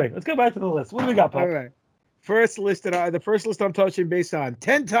of days. Anyway, let's go back to the list. What do we got, Paul? All right. The first list I'm touching based on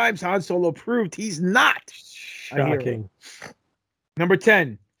 10 times Han Solo proved he's not shocking. Number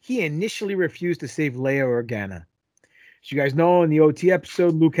 10, he initially refused to save Leia Organa. As you guys know, in the OT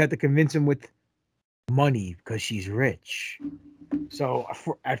episode, Luke had to convince him with money because she's rich. So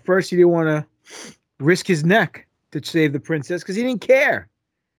at first he didn't want to risk his neck to save the princess because he didn't care.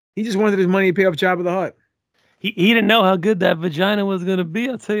 He just wanted his money to pay off Jabba the Hutt. He didn't know how good that vagina was going to be,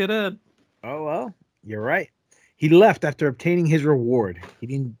 I'll tell you that. Oh, well, you're right. He left after obtaining his reward. He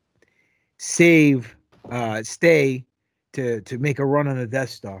didn't stay to make a run on the Death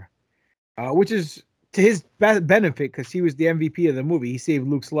Star, which is to his benefit because he was the MVP of the movie. He saved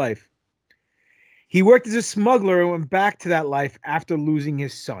Luke's life. He worked as a smuggler and went back to that life after losing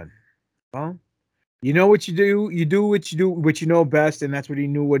his son. Well, you know what you do. You do what you know best, and that's what he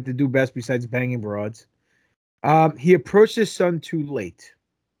knew what to do best besides banging broads. He approached his son too late.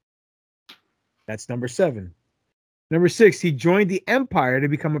 That's number 7. Number 6, he joined the Empire to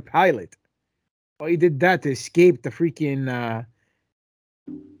become a pilot. Well, he did that to escape the freaking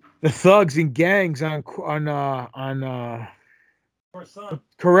the thugs and gangs on Corellia.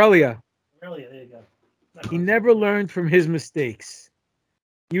 There you go. He never learned from his mistakes.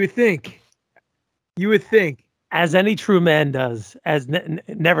 You would think. As any true man does,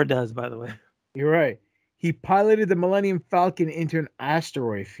 never does, by the way. You're right. He piloted the Millennium Falcon into an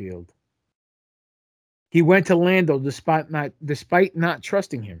asteroid field. He went to Lando despite not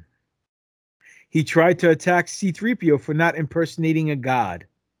trusting him. He tried to attack C-3PO for not impersonating a god.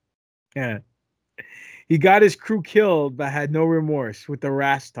 Yeah. He got his crew killed but had no remorse with the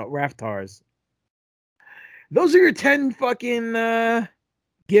Raftars. Those are your 10 fucking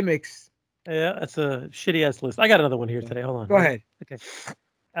gimmicks. Yeah, that's a shitty ass list. I got another one here today. Hold on. Go ahead. Okay.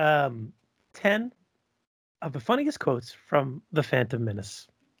 10 of the funniest quotes from The Phantom Menace.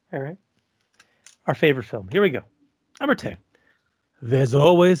 All right. Our favorite film. Here we go. Number 10. There's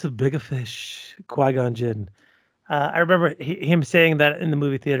always a bigger fish. Qui-Gon Jinn. I remember him saying that in the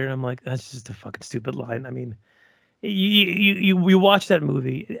movie theater, and I'm like, that's just a fucking stupid line. I mean, you watch that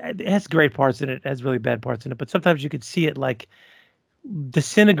movie. It has great parts in it. It has really bad parts in it. But sometimes you could see it like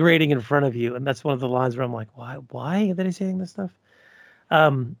disintegrating in front of you. And that's one of the lines where I'm like, why are they saying this stuff?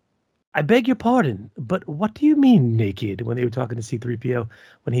 I beg your pardon, but what do you mean naked? When they were talking to C-3PO,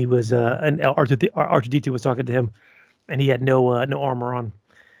 when he was and R2-D2 was talking to him, and he had no armor on.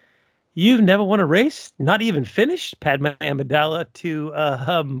 You've never won a race, not even finished. Padme Amidala to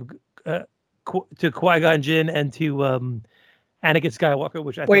Qui-Gon Jinn and to Anakin Skywalker,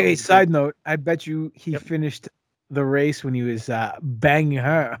 which I wait. Side note: I bet you he finished the race when he was banging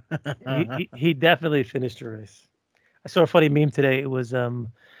her. he definitely finished the race. I saw a funny meme today. It was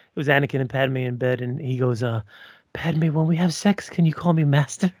Anakin and Padme in bed, and he goes, "Padme, when we have sex, can you call me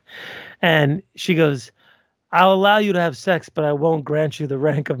master?" And she goes, "I'll allow you to have sex, but I won't grant you the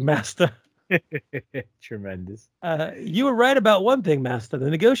rank of master." Tremendous. You were right about one thing, master. The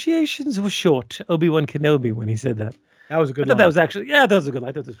negotiations were short. Obi-Wan Kenobi when he said that. That was a good line. That was actually, that was a good line.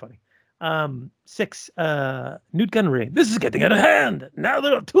 I thought it was funny. 6, Newt Gunray. This is getting out of hand. Now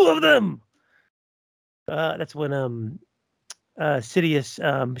there are 2 of them. That's when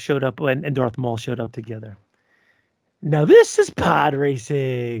Sidious showed up and Darth Maul showed up together. Now this is pod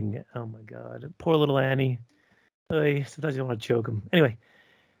racing. Oh my God. Poor little Annie. Sometimes you want to choke him. Anyway,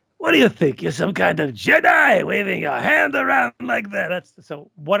 what do you think? You're some kind of Jedi waving your hand around like that. So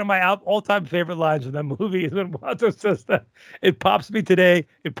one of my all-time favorite lines from that movie is when Watto says that. It pops me today.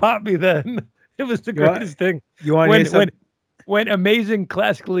 It popped me then. It was the greatest thing. You want to hear something? When amazing,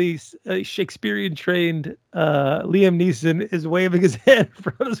 classically Shakespearean trained Liam Neeson is waving his hand in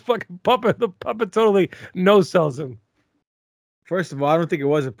front of this fucking puppet, the puppet totally no-sells him. First of all, I don't think it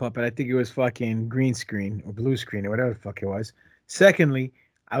was a puppet. I think it was fucking green screen or blue screen or whatever the fuck it was. Secondly,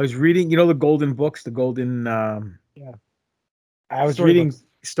 I was reading, the golden books, the golden... I was reading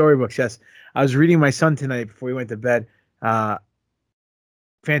storybooks, yes. I was reading my son tonight before we went to bed, Phantom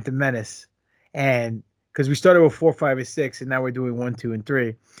Menace. And because we started with 4, 5, and 6, and now we're doing 1, 2, and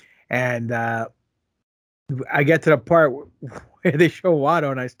 3. And I get to the part where they show Watto,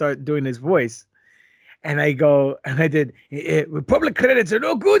 and I start doing his voice. And I go, and I did, Republic credits are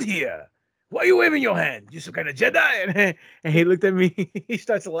no good here. Why are you waving your hand? You some kind of Jedi? And he looked at me, he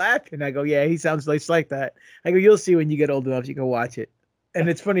starts laughing. I go, yeah, he sounds like that. I go, you'll see when you get old enough, you can watch it. And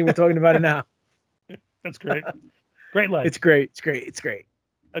it's funny, we're talking about it now. That's great. Great line. It's great.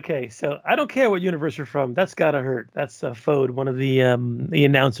 Okay, so I don't care what universe you're from. That's gotta hurt. That's Fode, one of the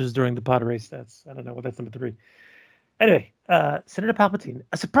announcers during the pod race. I don't know what that's number 3. Anyway, Senator Palpatine,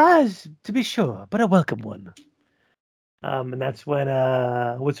 a surprise to be sure, but a welcome one. And that's when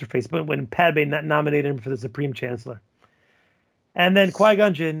what's her face? When Padme nominated him for the Supreme Chancellor. And then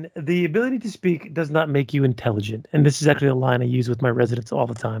Qui-Gon Jinn, the ability to speak does not make you intelligent. And this is actually a line I use with my residents all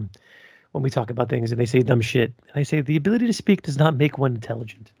the time when we talk about things and they say dumb shit. And I say the ability to speak does not make one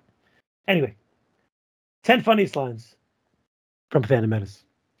intelligent. Anyway, 10 funniest lines from Phantom Menace.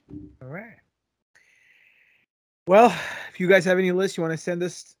 All right. Well, if you guys have any lists you want to send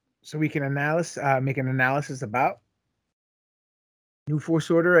us so we can make an analysis about, New Force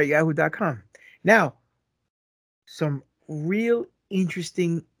Order at yahoo.com. Now, some real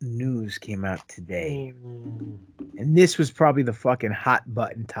interesting news came out today. And this was probably the fucking hot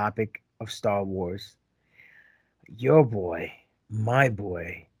button topic of Star Wars. Your boy, my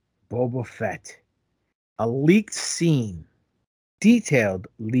boy, Boba Fett. A leaked scene, detailed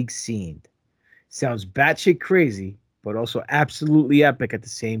leaked scene. Sounds batshit crazy, but also absolutely epic at the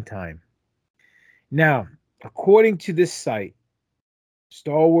same time. Now, according to this site,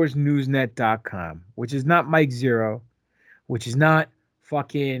 StarWarsNewsNet.com, which is not Mike Zero, which is not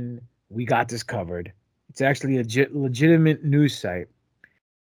fucking We Got This Covered. It's actually a legitimate news site.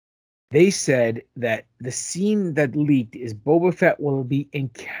 They said that the scene that leaked is Boba Fett will be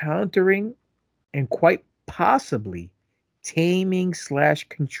encountering and quite possibly taming /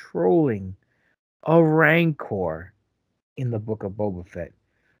 controlling a Rancor in the book of Boba Fett.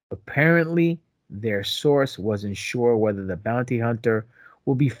 Apparently, their source wasn't sure whether the bounty hunter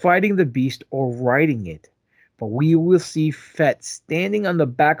will be fighting the beast or riding it, but we will see Fett standing on the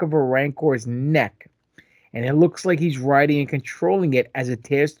back of a Rancor's neck, and it looks like he's riding and controlling it as it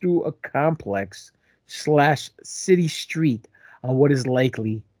tears through a complex / city street on what is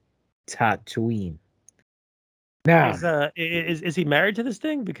likely Tatooine. Now, is he married to this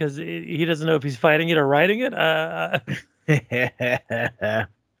thing? Because he doesn't know if he's fighting it or riding it. I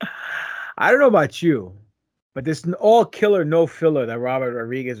don't know about you, but this all killer, no filler that Robert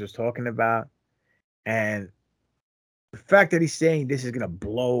Rodriguez was talking about, and the fact that he's saying this is gonna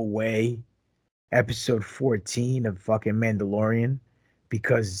blow away episode 14 of fucking Mandalorian,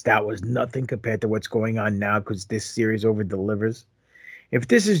 because that was nothing compared to what's going on now, because this series over delivers. If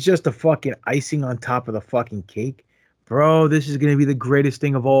this is just a fucking icing on top of the fucking cake, bro, this is going to be the greatest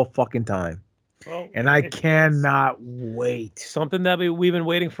thing of all fucking time. Well, and I cannot wait. Something that we've been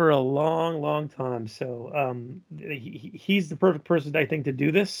waiting for a long, long time. So he's the perfect person, I think, to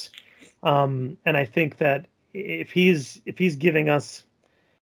do this. And I think that if he's giving us,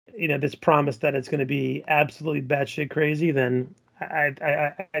 this promise that it's going to be absolutely batshit crazy, then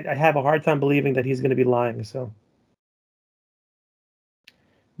I have a hard time believing that he's going to be lying. So.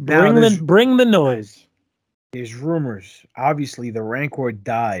 Bring the noise. There's rumors. Obviously, the Rancor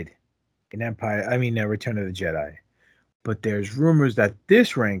died in Return of the Jedi. But there's rumors that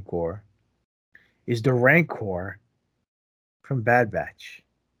this Rancor is the Rancor from Bad Batch.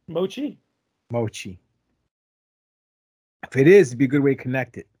 Mochi. If it is, it'd be a good way to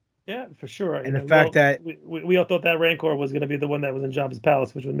connect it. Yeah, for sure. And the fact that we all thought that Rancor was going to be the one that was in Jabba's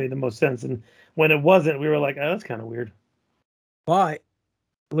palace, which would make the most sense. And when it wasn't, we were like, oh, that's kind of weird. But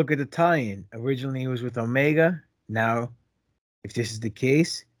look at the tie-in. Originally, he was with Omega. Now, if this is the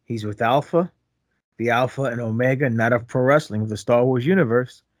case, he's with Alpha. The Alpha and Omega, not of pro wrestling, of the Star Wars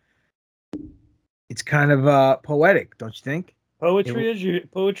universe. It's kind of poetic, don't you think? Poetry as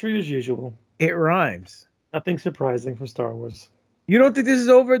usual. It rhymes. Nothing surprising for Star Wars. You don't think this is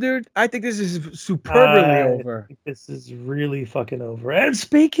over, dude? I think this is superbly over. I think this is really fucking over. And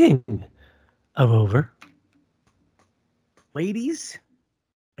speaking of over, ladies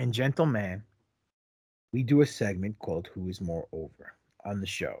and gentlemen, we do a segment called Who is More Over on the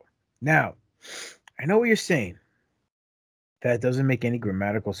show. Now, I know what you're saying. That doesn't make any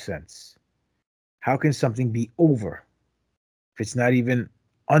grammatical sense. How can something be over if it's not even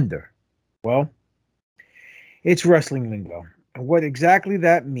under? Well, it's wrestling lingo. And what exactly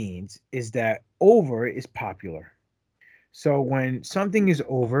that means is that over is popular. So when something is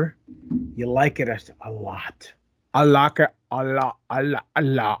over, you like it a lot. I like it a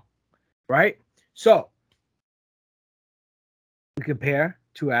lot. Right? So, we compare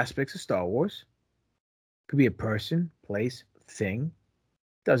two aspects of Star Wars. Could be a person, place, thing.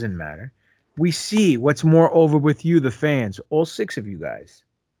 Doesn't matter. We see what's more over with you, the fans, all 6 of you guys.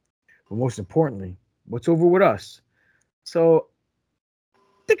 But most importantly, what's over with us? So,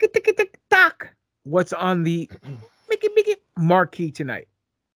 tick-a-tick-a-tick-tock. What's on the Mickey marquee tonight?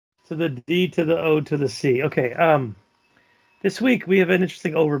 So the D to the O to the C. Okay. This week we have an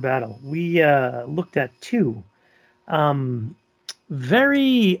interesting over battle. We looked at 2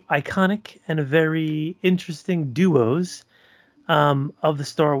 very iconic and very interesting duos of the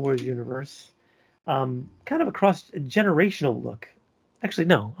Star Wars universe. Kind of across a generational look. Actually,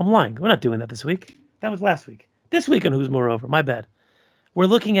 no, I'm lying. We're not doing that this week. That was last week. This week on Who's More Over. My bad. We're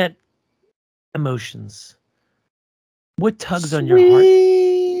looking at emotions. What tugs on your heart?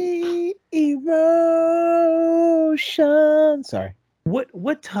 Emotion. Sorry.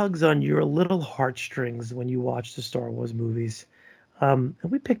 What tugs on your little heartstrings when you watch the Star Wars movies? And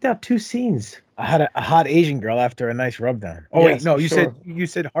we picked out 2 scenes. I had a hot Asian girl after a nice rub down. Oh Yes, wait, no, for you sure.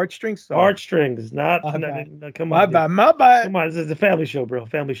 said heartstrings. Sorry. Heartstrings, not. My no, bad. no, come My on, bad. dude. My bad. Come on, this is a family show, bro.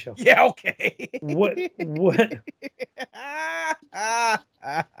 Family show. Yeah. Okay. What?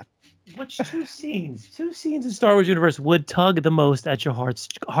 Which 2 scenes? 2 scenes in Star Wars universe would tug the most at your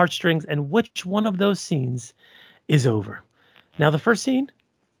heartstrings, and which one of those scenes is over? Now, the first scene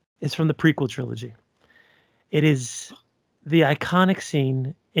is from the prequel trilogy. It is the iconic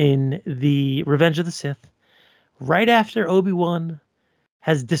scene in the Revenge of the Sith, right after Obi-Wan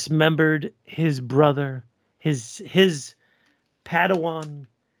has dismembered his brother, his Padawan,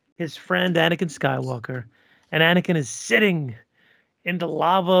 his friend Anakin Skywalker, and Anakin is sitting in the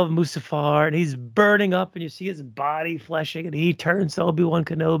lava of Mustafar, and he's burning up, and you see his body fleshing, and he turns to Obi-Wan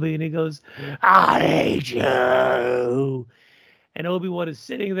Kenobi, and he goes, "I hate you." And Obi-Wan is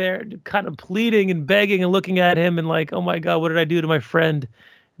sitting there kind of pleading and begging and looking at him and like, "Oh my God, what did I do to my friend?"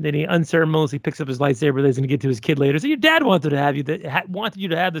 And then he unceremoniously picks up his lightsaber. He's going to get to his kid later. So your dad wanted to have you, wanted you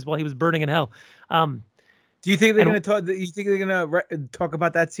to have this while he was burning in hell. Do you think they're going to talk? You think they're going to talk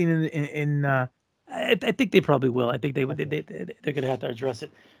about that scene in I think they probably will. I think they're going to have to address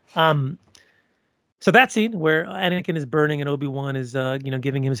it. So that scene where Anakin is burning and Obi-Wan is,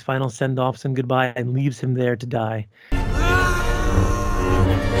 giving him his final send-offs and goodbye and leaves him there to die.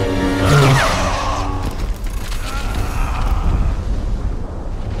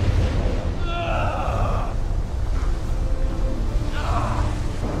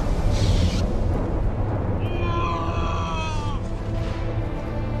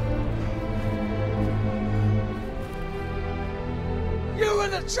 You were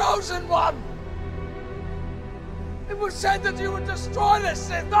the chosen one! It was said that you would destroy the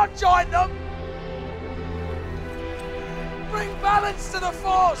Sith, not join them! Bring balance to the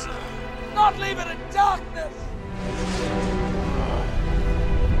Force, not leave it in darkness!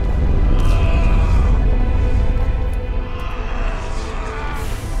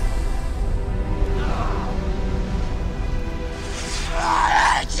 I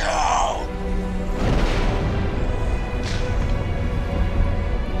hate you!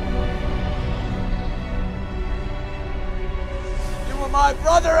 You were my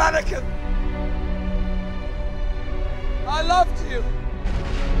brother, Anakin! I loved you!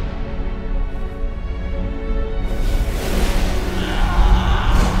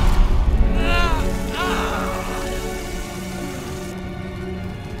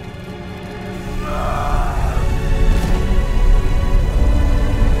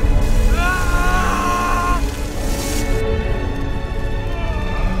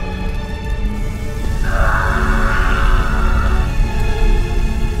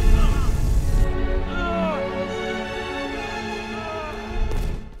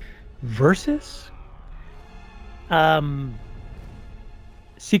 Versus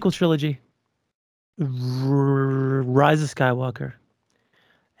sequel trilogy, Rise of Skywalker,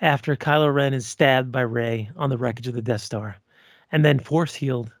 after Kylo Ren is stabbed by Rey on the wreckage of the Death Star, and then force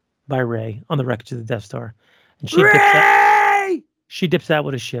healed by Rey on the wreckage of the Death Star, and she dips out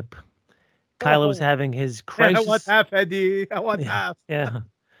with a ship. Kylo's having his crisis. I want half, Eddie. I want half. Yeah.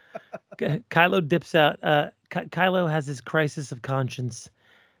 Kylo dips out. Kylo has his crisis of conscience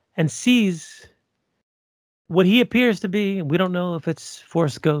and sees what he appears to be. We don't know if it's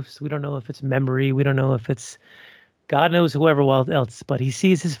Force Ghost. We don't know if it's memory. We don't know if it's God knows whoever else. But he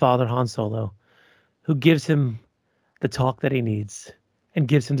sees his father, Han Solo, who gives him the talk that he needs and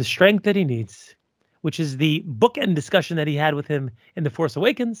gives him the strength that he needs, which is the bookend discussion that he had with him in The Force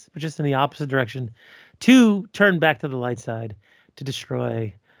Awakens, but just in the opposite direction, to turn back to the light side to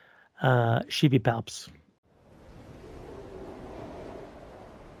destroy Sheevy Palps.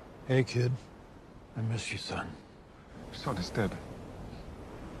 Hey, kid. I miss you, son. So does Deb.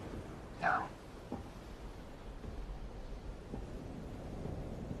 Yeah.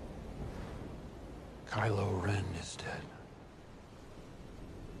 Kylo Ren is dead.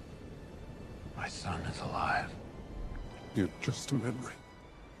 My son is alive. You're just a memory.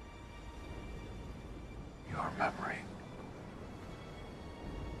 Your memory.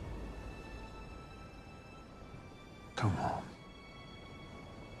 Come home.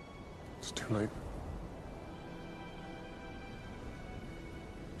 It's too late.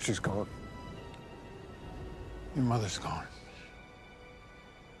 She's gone. Your mother's gone.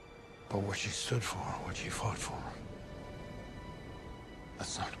 But what she stood for, what she fought for,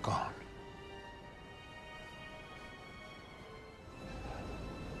 that's not gone.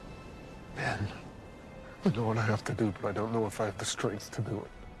 Ben. I know what I have to do, but I don't know if I have the strength to do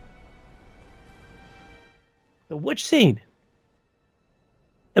it. So which scene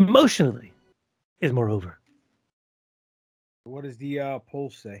emotionally is more over. What does the poll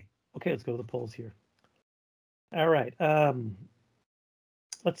say? Okay, let's go to the polls here. All right.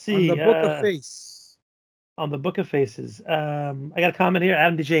 Let's see. On the Book of Face. On the Book of Faces. I got a comment here.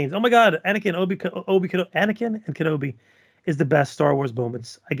 Adam DeJanes. Oh my God, Anakin and Kenobi is the best Star Wars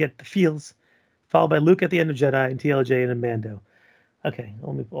moments. I get the feels. Followed by Luke at the end of Jedi and TLJ and Mando. Okay,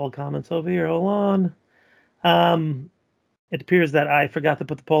 let me put all comments over here. Hold on. It appears that I forgot to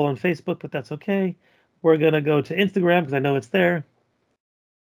put the poll on Facebook, but that's okay. We're going to go to Instagram because I know it's there.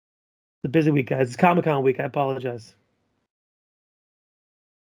 It's a busy week, guys. It's Comic-Con week. I apologize.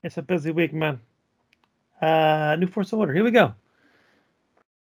 It's a busy week, man. New Force Order. Here we go.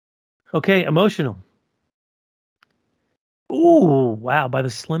 Okay, emotional. Ooh, wow. By the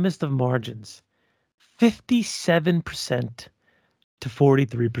slimmest of margins. 57% to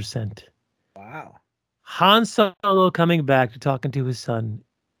 43%. Wow. Han Solo coming back to talking to his son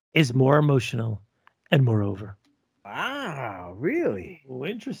is more emotional and more over. Wow, really? Oh,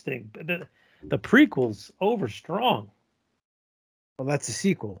 interesting. The prequel's over strong. Well, that's a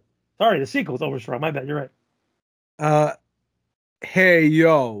sequel. Sorry, the sequel's over strong. My bad, you're right. Hey,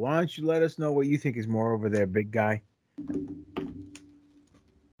 yo, why don't you let us know what you think is more over there, big guy?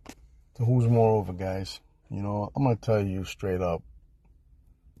 So who's more over, guys? You know, I'm going to tell you straight up.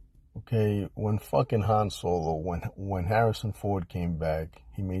 Okay, when fucking Han Solo, when Harrison Ford came back,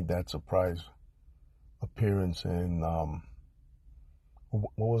 he made that surprise appearance in,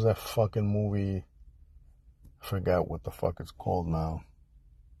 what was that fucking movie? I forgot what the fuck it's called now.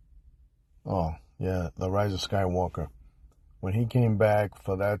 Oh, yeah, The Rise of Skywalker. When he came back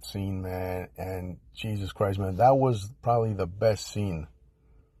for that scene, man, and Jesus Christ, man, that was probably the best scene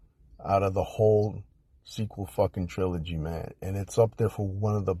out of the whole sequel fucking trilogy, man. And it's up there for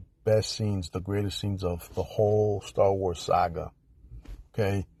one of the best scenes, the greatest scenes of the whole Star Wars saga.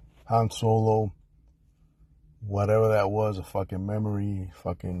 Okay? Han Solo, whatever that was, a fucking memory,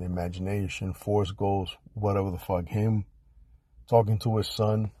 fucking imagination, Force Ghost, whatever the fuck, him talking to his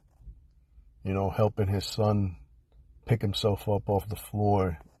son, you know, helping his son pick himself up off the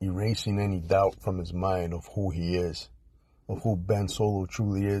floor, erasing any doubt from his mind of who he is, of who Ben Solo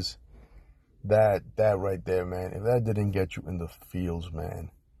truly is. That right there, man, if that didn't get you in the feels, man.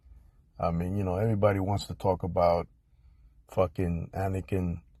 I mean, you know, everybody wants to talk about fucking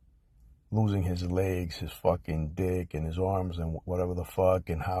Anakin losing his legs, his fucking dick, and his arms, and whatever the fuck,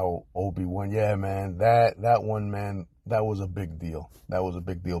 and how Obi-Wan, yeah, man, that one, man, that was a big deal. That was a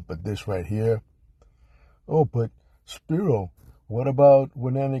big deal. But this right here, oh, but Spiro, what about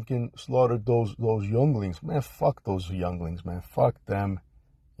when Anakin slaughtered those younglings? Man, fuck those younglings, man. Fuck them.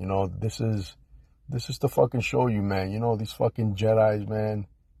 You know, this is to fucking show you, man. You know, these fucking Jedis, man,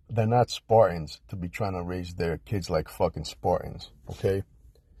 they're not Spartans to be trying to raise their kids like fucking Spartans, okay?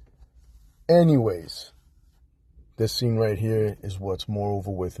 Anyways, this scene right here is what's more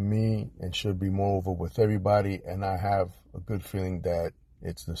over with me and should be more over with everybody, and I have a good feeling that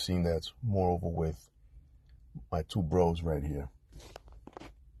it's the scene that's more over with my two bros right here.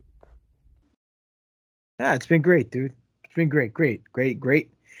 Yeah, it's been great, dude. It's been great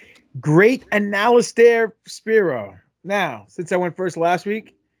analysis there, Spiro. Now, since I went first last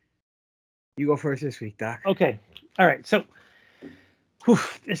week, you go first this week, Doc. Okay. All right. So,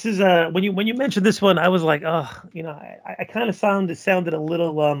 this is when you mentioned this one, I was like, oh, you know, I kind of sounded a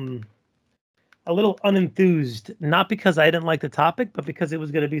little unenthused, not because I didn't like the topic, but because it was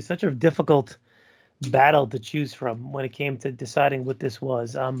going to be such a difficult battle to choose from when it came to deciding what this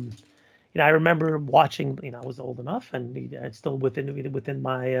was. You know, I remember watching, you know, I was old enough and it's still within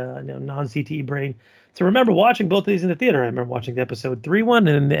my non-CTE brain to remember watching both of these in the theater. I remember watching the episode 3 one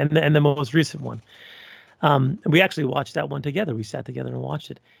and the most recent one. We actually watched that one together. We sat together and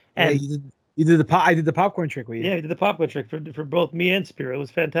watched it. And yeah, I did the popcorn trick with you. Yeah, we did the popcorn trick for both me and Spiro. It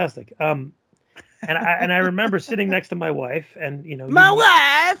was fantastic. And I remember sitting next to my wife, and you know, my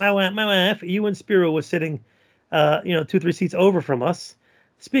wife. You and Spiro was sitting, 2-3 seats over from us.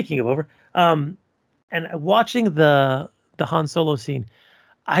 Speaking of over, and watching the Han Solo scene,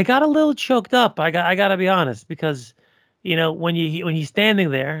 I got a little choked up. I gotta be honest, because you know when he's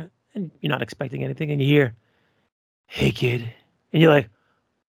standing there and you're not expecting anything, and you hear, "Hey kid," and you're like,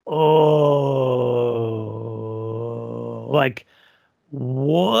 "Oh, like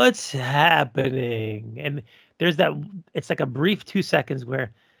what's happening?" And there's that. It's like a brief 2 seconds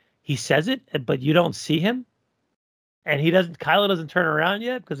where he says it, but you don't see him. And Kylo doesn't turn around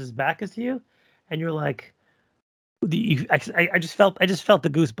yet because his back is to you, and you're like, I just felt the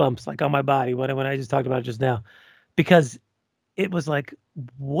goosebumps like on my body when I just talked about it just now, because it was like,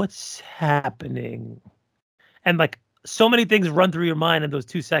 what's happening? And like so many things run through your mind in those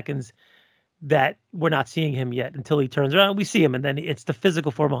 2 seconds that we're not seeing him yet until he turns around. We see him, and then it's the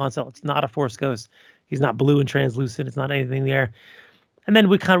physical form of Han Solo. It's not a Force ghost. He's not blue and translucent. It's not anything there. And then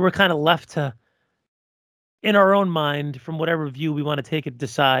we're kind of left to, in our own mind, from whatever view we want to take it,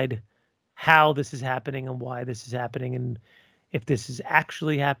 decide how this is happening and why this is happening, and if this is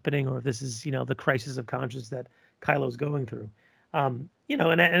actually happening or if this is, the crisis of conscience that Kylo's going through. And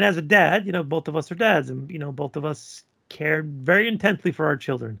as a dad, both of us are dads, and both of us cared very intensely for our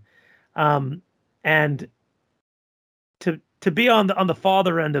children. And to be on the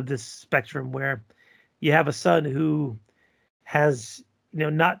father end of this spectrum, where you have a son who has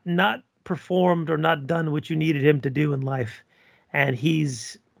not performed or not done what you needed him to do in life, and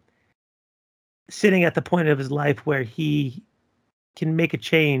he's sitting at the point of his life where he can make a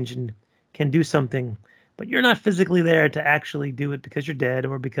change and can do something, but you're not physically there to actually do it because you're dead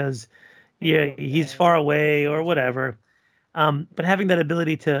or because he's far away or whatever. But having that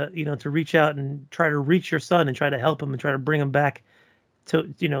ability to reach out and try to reach your son and try to help him and try to bring him back to,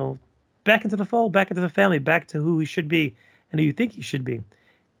 back into the fold, back into the family, back to who he should be and who you think he should be.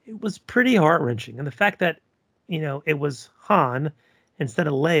 It was pretty heart-wrenching. And the fact that, it was Han instead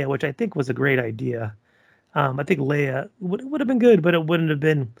of Leia, which I think was a great idea. I think Leia would have been good, but it wouldn't have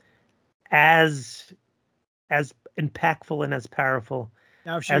been as impactful and as powerful.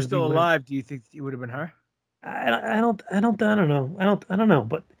 Now, if she was still alive, do you think it would have been her? I don't know. I don't know.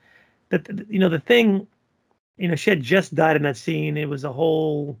 But the thing, she had just died in that scene. It was a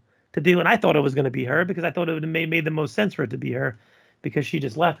whole to do, and I thought it was going to be her because I thought it would have made the most sense for it to be her because she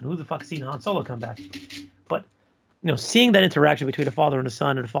just left. And who the fuck seen Han Solo come back? But seeing that interaction between a father and a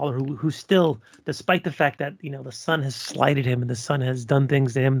son, and a father who still, despite the fact that the son has slighted him and the son has done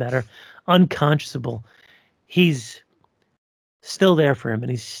things to him that are unconscionable, he's still there for him,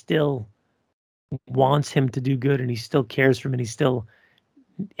 and he still wants him to do good, and he still cares for him, and he still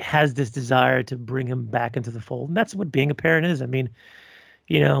has this desire to bring him back into the fold. And that's what being a parent is. I mean,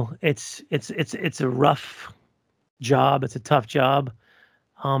 it's a rough job. It's a tough job.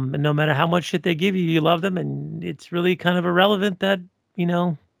 And no matter how much shit they give you, you love them. And it's really kind of irrelevant that,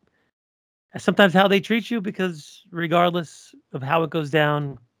 sometimes how they treat you, because regardless of how it goes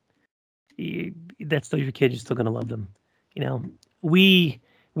down, that's still your kid. You're still going to love them. We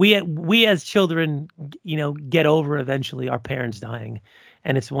as children, get over eventually our parents dying.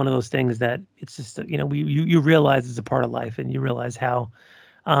 And it's one of those things that it's just, you realize it's a part of life, and you realize how,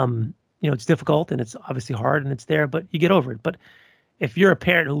 it's difficult and it's obviously hard and it's there, but you get over it. But if you're a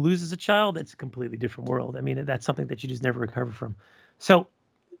parent who loses a child, it's a completely different world. I mean, that's something that you just never recover from. So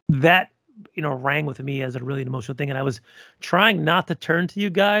that, rang with me as a really emotional thing. And I was trying not to turn to you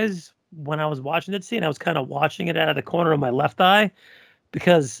guys when I was watching that scene. I was kind of watching it out of the corner of my left eye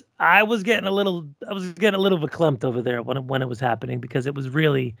because I was getting a little verklempt over there when it was happening, because it was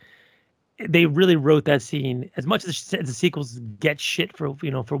really, they really wrote that scene, as much as the sequels get shit for,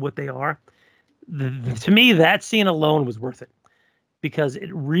 for what they are. To me, that scene alone was worth it, because it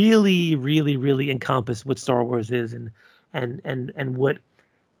really, really, really encompassed what Star Wars is, and what,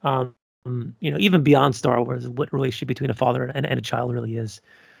 even beyond Star Wars, what relationship between a father and a child really is.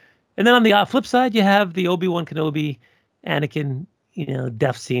 And then on the flip side, you have the Obi-Wan Kenobi, Anakin,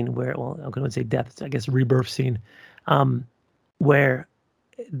 death scene where, well, I'm going to say death, I guess rebirth scene, where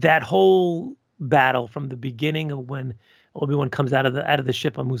that whole battle from the beginning of when Obi-Wan comes out of the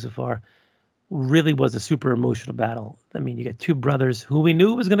ship on Mustafar really was a super emotional battle. I mean, you get two brothers who we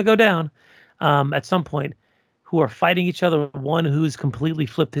knew was going to go down at some point, who are fighting each other. One who's completely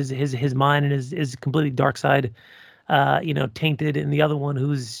flipped his mind and is completely dark side, tainted, and the other one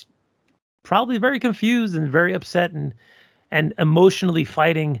who's probably very confused and very upset and emotionally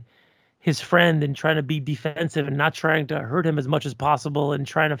fighting his friend and trying to be defensive and not trying to hurt him as much as possible, and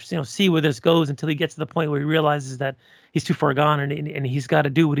trying to see where this goes until he gets to the point where he realizes that he's too far gone, and he's got to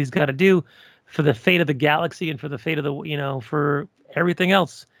do what he's got to do for the fate of the galaxy and for the fate of the, for everything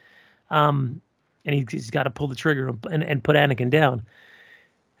else. And he's got to pull the trigger and put Anakin down.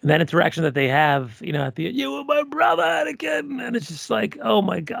 And that interaction that they have, at the, you were my brother, Anakin. And it's just like, oh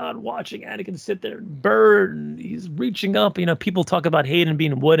my God, watching Anakin sit there and burn. He's reaching up. People talk about Hayden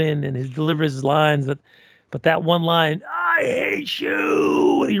being wooden and he delivers his lines, but that one line, I hate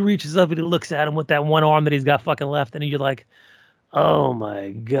you. And he reaches up and he looks at him with that one arm that he's got fucking left. And you're like, oh my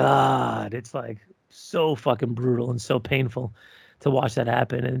God. It's like so fucking brutal and so painful to watch that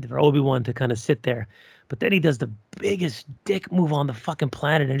happen. And for Obi-Wan to kind of sit there. But then he does the biggest dick move on the fucking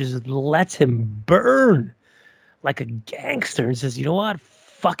planet and just lets him burn like a gangster and says, you know what?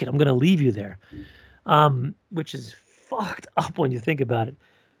 Fuck it. I'm going to leave you there. Which is fucked up when you think about it,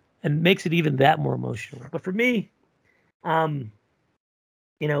 and makes it even that more emotional. But for me,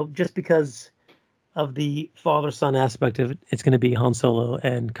 Just because of the father-son aspect of it, it's going to be Han Solo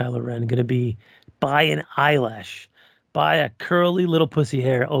and Kylo Ren going to be by an eyelash, by a curly little pussy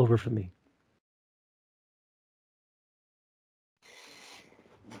hair over for me.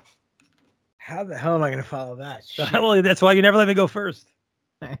 How the hell am I going to follow that? Shit. Well, that's why you never let me go first.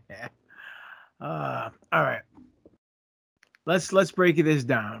 All right. Let's break this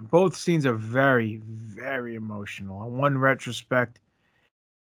down. Both scenes are very, very emotional. On one retrospect,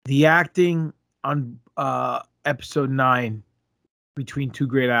 the acting on episode 9 between two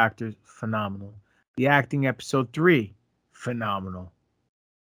great actors, phenomenal. The acting episode 3, phenomenal.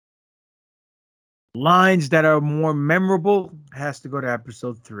 Lines that are more memorable has to go to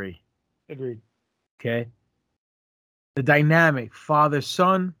episode 3. Agreed. Okay. The dynamic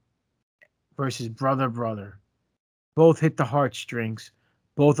father-son versus brother-brother. Both hit the heartstrings.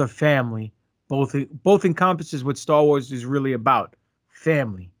 Both are family. Both encompasses what Star Wars is really about.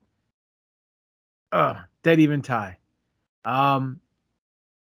 Family. Dead even tie.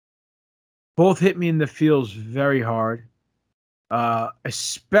 Both hit me in the feels very hard.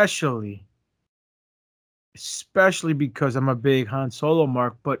 Especially because I'm a big Han Solo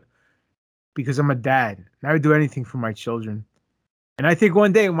mark, but because I'm a dad. And I would do anything for my children. And I think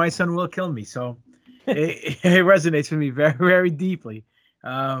one day my son will kill me. So it resonates with me very, very deeply.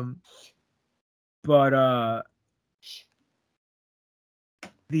 But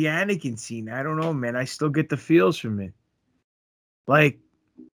the Anakin scene, I don't know, man. I still get the feels from it. Like,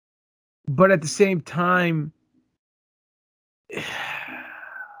 but at the same time,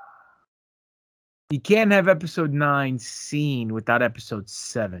 you can't have episode 9 scene without episode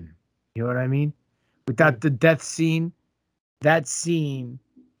 7. You know what I mean? Without the death scene, that scene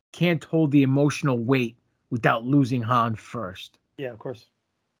can't hold the emotional weight without losing Han first. Yeah, of course.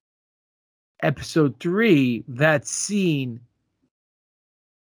 Episode 3, that scene,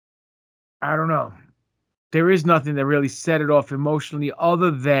 I don't know. There is nothing that really set it off emotionally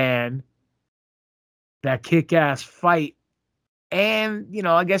other than that kick-ass fight. And,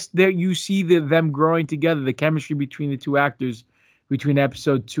 I guess there you see them growing together, the chemistry between the two actors between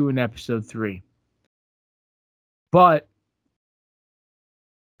episode 2 and episode 3. But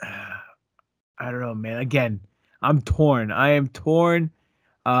I don't know, man. Again, I'm torn. I am torn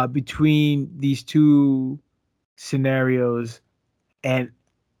between these two scenarios, and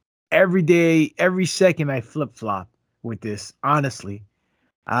every day, every second, I flip-flop with this. Honestly,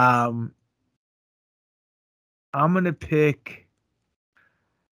 I'm gonna pick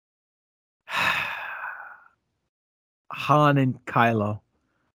Han and Kylo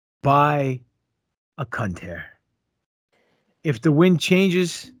by a cunt hair. If the wind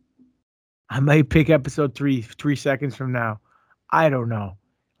changes, I might pick episode 3 seconds from now. I don't know.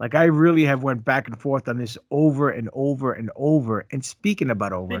 Like, I really have went back and forth on this over and over and over. And speaking of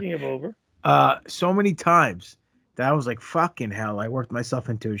over, so many times that I was like, fucking hell, I worked myself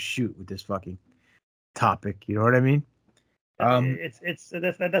into a shoot with this fucking topic. You know what I mean?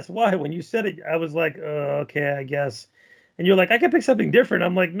 That's why when you said it, I was like, okay, I guess. And you're like, I can pick something different.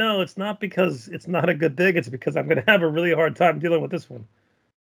 I'm like, no, it's not because it's not a good thing. It's because I'm going to have a really hard time dealing with this one.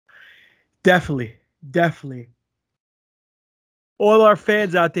 Definitely. All our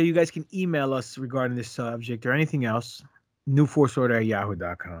fans out there, you guys can email us regarding this subject or anything else.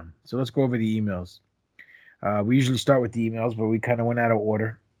 newforceorder@yahoo.com. So let's go over the emails. We usually start with the emails, but we kind of went out of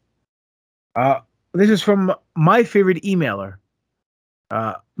order. This is from my favorite emailer,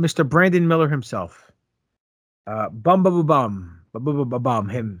 Mr. Brandon Miller himself. Bum,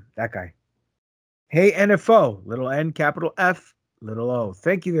 him, that guy. Hey, NFO, little N, capital F, little O.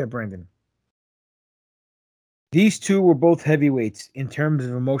 Thank you there, Brandon. These two were both heavyweights in terms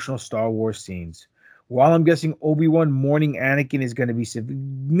of emotional Star Wars scenes. While I'm guessing Obi-Wan mourning Anakin is going to be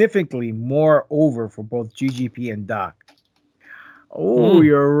significantly more over for both GGP and Doc. Oh,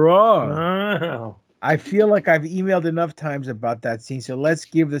 you're wrong. Wow. I feel like I've emailed enough times about that scene, so let's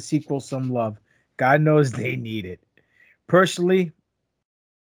give the sequel some love. God knows they need it. Personally,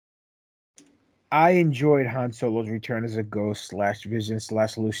 I enjoyed Han Solo's return as a ghost / vision /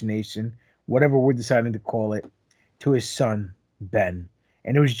 hallucination, whatever we're deciding to call it, to his son, Ben.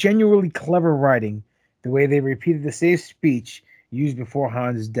 And it was genuinely clever writing, the way they repeated the same speech used before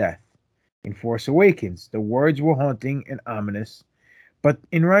Han's death. In Force Awakens, the words were haunting and ominous, but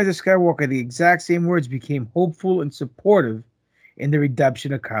in Rise of Skywalker, the exact same words became hopeful and supportive in the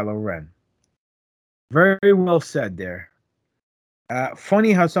redemption of Kylo Ren. Very well said there.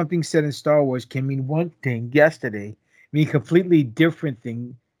 Funny how something said in Star Wars can mean one thing yesterday, mean a completely different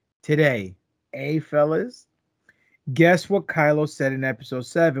thing today. Fellas? Guess what Kylo said in episode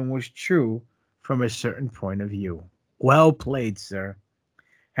 7 was true from a certain point of view. Well played, sir.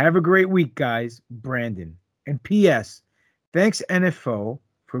 Have a great week, guys. Brandon. And P.S. Thanks, NFO,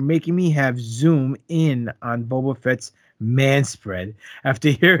 for making me have Zoom in on Boba Fett's man spread after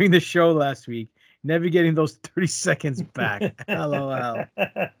hearing the show last week, never getting those 30 seconds back. LOL.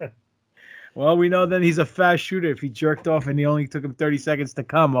 Well, we know then he's a fast shooter if he jerked off and he only took him 30 seconds to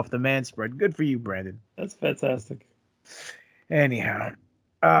come off the man spread. Good for you, Brandon. That's fantastic. Anyhow,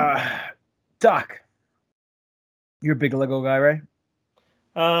 Doc, you're a big Lego guy, right?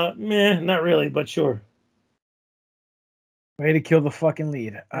 Not really, but sure. Way to kill the fucking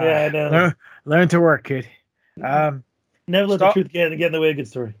lead. Yeah, I know. Learn to work, kid. Never let the truth get in the way of a good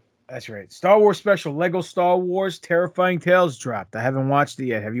story. That's right. Star Wars special, Lego Star Wars Terrifying Tales dropped. I haven't watched it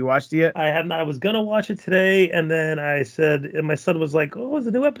yet. Have you watched it yet? I have not. I was gonna watch it today, and then I said, and my son was like, "Oh, there's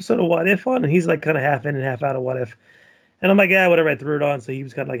a new episode of What If on?" And he's like, kind of half in and half out of What If. And I'm like, yeah, whatever. I threw it on, so he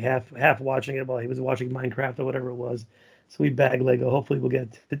was kind of like half watching it while he was watching Minecraft or whatever it was. So we bagged Lego. Hopefully, we'll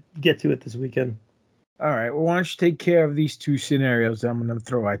get to it this weekend. All right. Well, why don't you take care of these two scenarios that I'm going to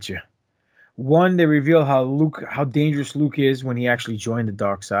throw at you? One, they reveal how dangerous Luke is when he actually joined the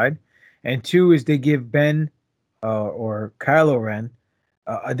dark side, and two is they give Ben or Kylo Ren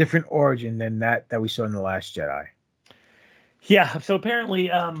a different origin than that we saw in The Last Jedi. Yeah. So apparently,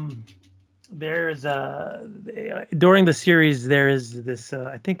 there's during the series there is this.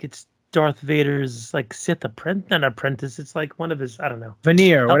 I think it's Darth Vader's like Sith apprentice. It's like one of his, I don't know.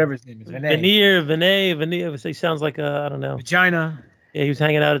 Veneer, whatever his name is. Veneer. He sounds like I don't know. Vagina. Yeah, he was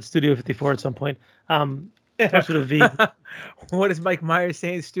hanging out at Studio 54 at some point. Starts with a V. What is Mike Myers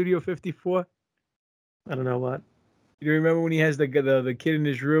saying? Studio 54? I don't know what. You remember when he has the kid in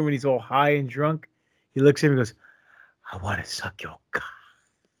his room and he's all high and drunk? He looks at him and goes, "I want to suck your cock."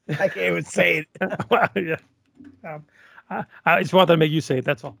 I can't even say it. Well, yeah. I just wanted to make you say it.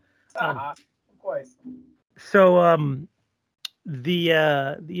 That's all. Of course. So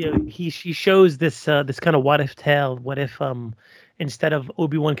he shows this kind of what if tale. What if instead of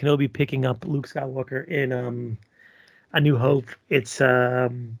Obi-Wan Kenobi picking up Luke Skywalker in A New Hope, it's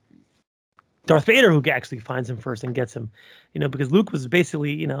Darth Vader who actually finds him first and gets him, because Luke was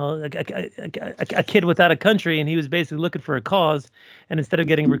basically, a kid without a country, and he was basically looking for a cause. And instead of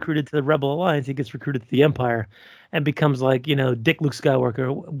getting recruited to the Rebel Alliance, he gets recruited to the Empire, and becomes like, Dick Luke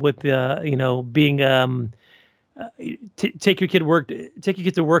Skywalker with being take your kid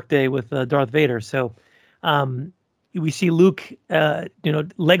to work day with Darth Vader. So we see Luke,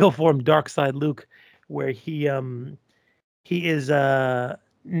 Lego form dark side Luke, where he is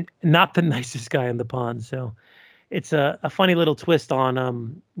not the nicest guy in the pond. So it's a funny little twist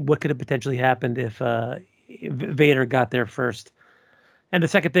on what could have potentially happened if Vader got there first. And the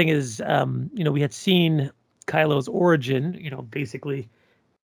second thing is, we had seen Kylo's origin, basically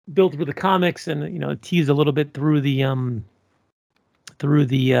built through the comics and, teased a little bit through the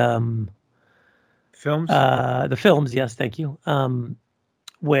films. The films, yes, thank you.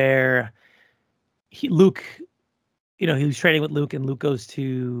 Where Luke, he was training with Luke, and Luke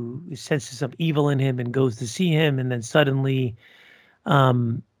senses some evil in him and goes to see him, and then suddenly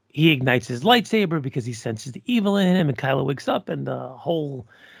he ignites his lightsaber because he senses the evil in him, and Kylo wakes up, and the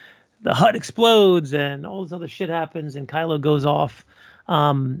hut explodes, and all this other shit happens, and Kylo goes off.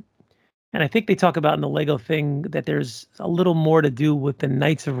 And I think they talk about in the Lego thing that there's a little more to do with the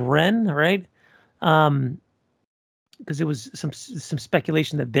Knights of Ren, right? Because there was some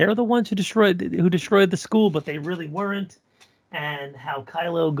speculation that they're the ones who destroyed the school, but they really weren't. And how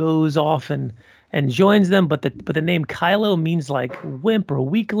Kylo goes off and joins them, but the name Kylo means like wimp or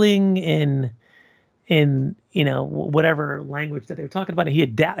weakling in whatever language that they were talking about. He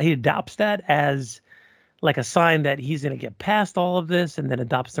adopts that as like a sign that he's going to get past all of this, and then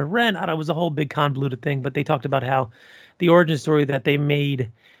adopts the Ren. I don't know, it was a whole big convoluted thing, but they talked about how the origin story that they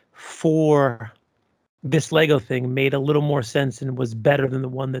made for this Lego thing made a little more sense and was better than the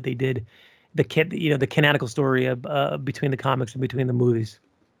one that they did, the canonical story of between the comics and between the movies.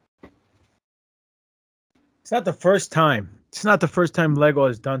 It's not the first time. It's not the first time Lego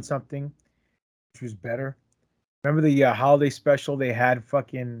has done something which was better. Remember the holiday special they had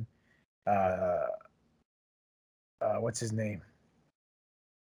fucking what's his name?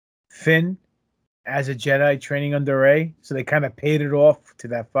 Finn as a Jedi training under Rey. So they kind of paid it off to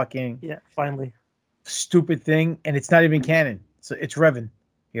that fucking finally stupid thing, and it's not even canon. So it's Revan.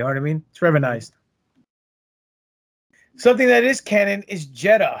 You know what I mean? It's Revanized. Something that is canon is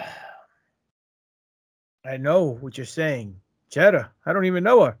Jedha. I know what you're saying. Jedha. I don't even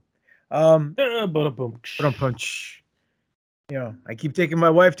know her. I keep taking my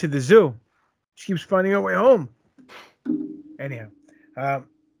wife to the zoo. She keeps finding her way home. Anyhow.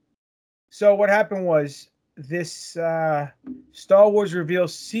 So what happened was this Star Wars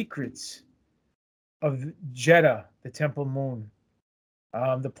reveals secrets of Jedha, the Temple Moon.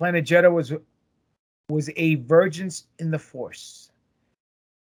 The planet Jedha was a virgin in the Force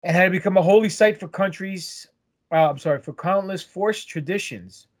and had become a holy site for for countless Force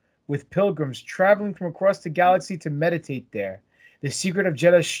traditions, with pilgrims traveling from across the galaxy to meditate there. The secret of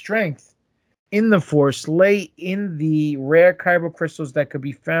Jedha's strength in the Force lay in the rare kyber crystals that could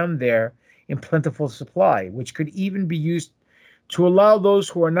be found there in plentiful supply, which could even be used to allow those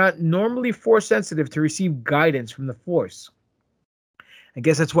who are not normally Force sensitive to receive guidance from the Force. I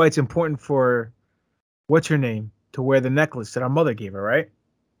guess that's why it's important for what's her name to wear the necklace that our mother gave her, right?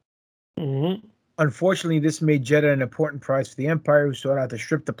 Mm-hmm. Unfortunately, this made Jedha an important prize for the Empire, who sought out to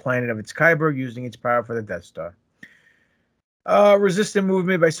strip the planet of its kyber, using its power for the Death Star. Resistant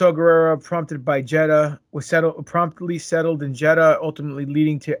movement by Saw Gerrera, prompted by Jedha, was promptly settled in Jedha, ultimately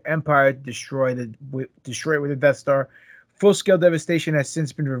leading to Empire destroy it with the Death Star. Full-scale devastation has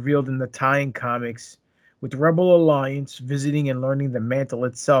since been revealed in the tie-in comics, with the Rebel Alliance visiting and learning the mantle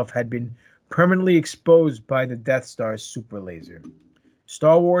itself had been permanently exposed by the Death Star's super laser.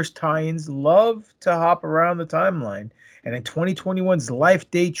 Star Wars tie-ins love to hop around the timeline, and in 2021's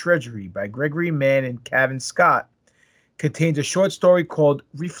Life Day Treasury by Gregory Mann and Kevin Scott contains a short story called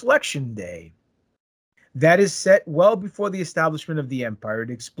Reflection Day that is set well before the establishment of the Empire. It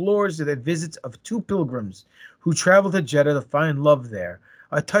explores the visits of two pilgrims who travel to Jedha to find love there.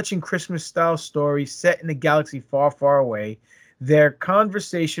 A touching Christmas-style story set in a galaxy far, far away. Their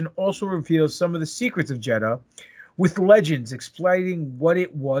conversation also reveals some of the secrets of Jedha, with legends explaining what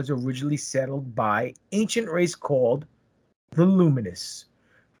it was originally settled by ancient race called the Luminous,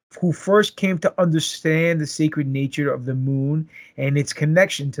 who first came to understand the sacred nature of the moon and its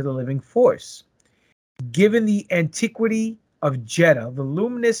connection to the living Force. Given the antiquity of Jedha, the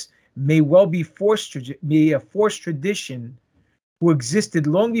Luminous may well be a Force tradition who existed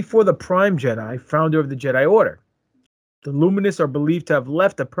long before the Prime Jedi, founder of the Jedi Order. The Luminous are believed to have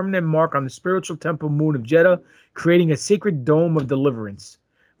left a permanent mark on the spiritual temple moon of Jedha, creating a sacred dome of deliverance,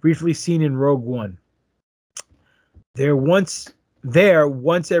 briefly seen in Rogue One. Once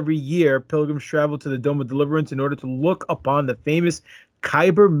every year, pilgrims travel to the Dome of Deliverance in order to look upon the famous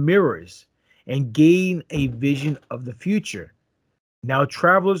Kyber mirrors and gain a vision of the future. Now,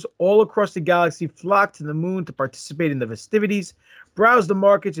 travelers all across the galaxy flock to the moon to participate in the festivities, browse the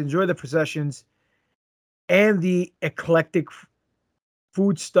markets, enjoy the processions, and the eclectic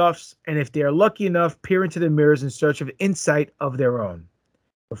foodstuffs, and if they are lucky enough, peer into the mirrors in search of insight of their own.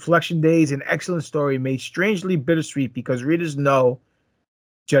 Reflection Day is an excellent story made strangely bittersweet because readers know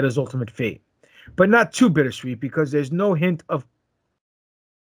Jedha's ultimate fate. But not too bittersweet because there's no hint of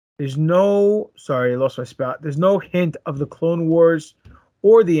the Clone Wars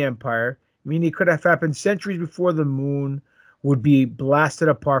or the Empire, meaning it could have happened centuries before the moon would be blasted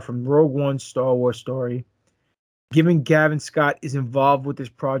apart from Rogue One's Star Wars story. Given Gavin Scott is involved with this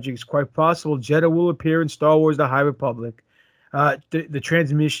project, it's quite possible Jedha will appear in Star Wars The High Republic. The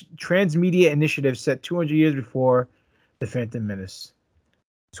Transmedia Initiative set 200 years before The Phantom Menace.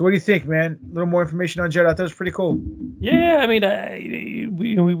 So what do you think, man? A little more information on Jedha. I thought it was pretty cool. Yeah, I mean,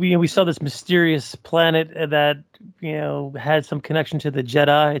 we saw this mysterious planet that, had some connection to the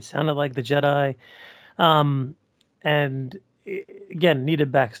Jedi. It sounded like the Jedi. And again,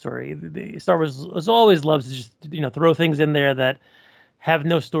 needed backstory. The Star Wars always loves to just, throw things in there that have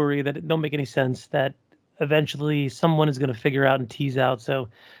no story, that don't make any sense, that eventually someone is going to figure out and tease out. So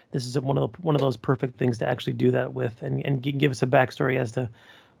this is one of those perfect things to actually do that with, and give us a backstory as to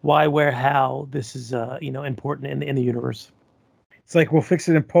why, where, how this is important in the universe. It's like we'll fix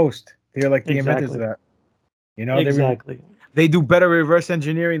it in post. They're like the inventors of that. Exactly. They do better reverse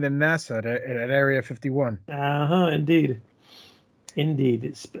engineering than NASA at Area 51. Indeed.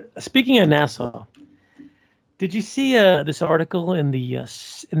 Speaking of NASA, did you see this article in the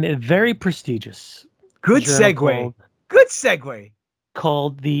very prestigious Good segue.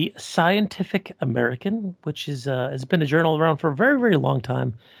 Called the Scientific American, which is has been a journal around for a very, very long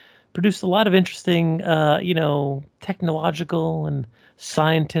time. Produced a lot of interesting, technological and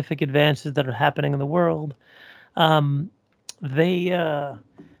scientific advances that are happening in the world. They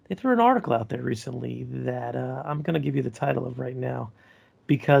threw an article out there recently that I'm going to give you the title of right now,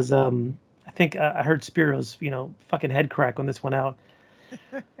 because I think I heard Spiro's fucking head crack when this went out,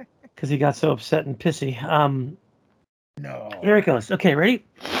 because he got so upset and pissy. No. Here it goes. Okay, ready?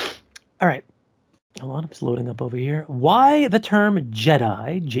 All right. Hold on, it's loading up over here. Why the term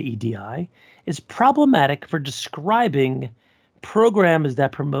Jedi, Jedi, is problematic for describing programs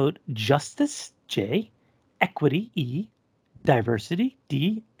that promote justice, J, equity, E, diversity,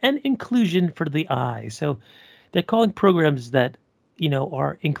 D, and inclusion for the I. So they're calling programs that,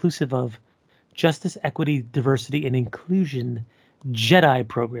 are inclusive of justice, equity, diversity, and inclusion Jedi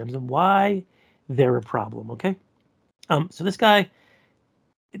programs, and why they're a problem. Okay. So this guy,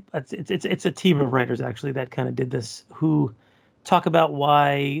 it's a team of writers actually that kind of did this, who talk about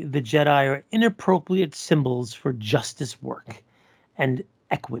why the Jedi are inappropriate symbols for justice work and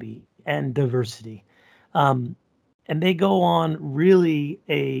equity and diversity. And they go on really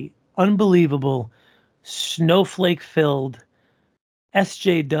a unbelievable snowflake-filled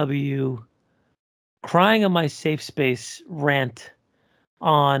SJW crying on my safe space rant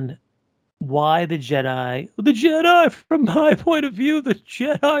on why the Jedi, from my point of view, the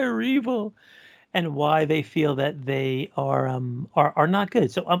Jedi are evil, and why they feel that they are not good.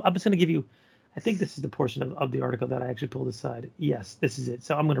 So I'm just going to give you, I think this is the portion of the article that I actually pulled aside. Yes, this is it.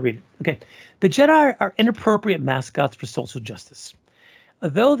 So I'm going to read it. Okay. The Jedi are inappropriate mascots for social justice.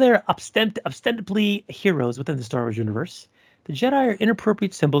 Though they're ostensibly heroes within the Star Wars universe, the Jedi are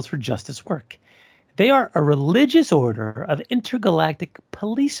inappropriate symbols for justice work. They are a religious order of intergalactic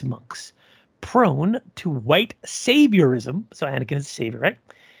police monks, prone to white saviorism. So Anakin is a savior, right?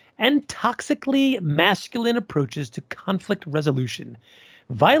 And toxically masculine approaches to conflict resolution.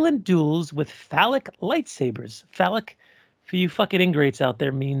 Violent duels with phallic lightsabers. Phallic, for you fucking ingrates out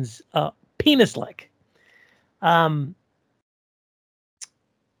there, means penis-like.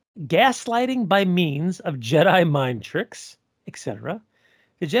 Gaslighting by means of Jedi mind tricks, etc.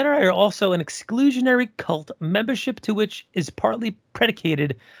 The Jedi are also an exclusionary cult, membership to which is partly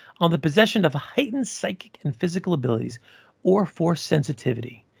predicated on the possession of heightened psychic and physical abilities or force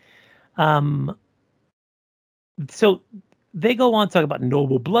sensitivity. So they go on to talk about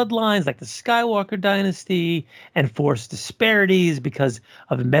noble bloodlines like the Skywalker dynasty and force disparities because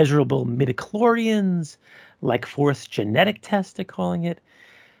of immeasurable midichlorians, like force genetic tests, they're calling it.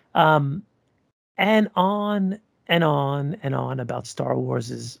 And on and on and on about Star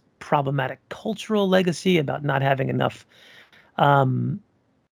Wars's problematic cultural legacy, about not having enough, having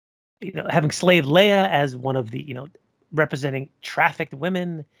slave Leia as one of the, representing trafficked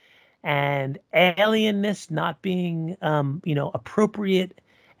women, and alienness not being, appropriate,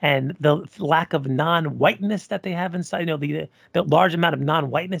 and the lack of non-whiteness that they have inside, the large amount of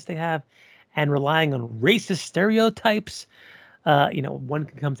non-whiteness they have, and relying on racist stereotypes. One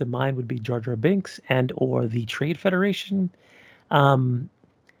can come to mind would be Jar Jar Binks and or the Trade Federation,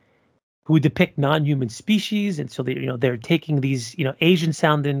 who depict non-human species, and so they're taking these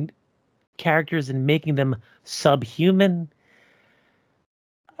Asian-sounding characters and making them subhuman.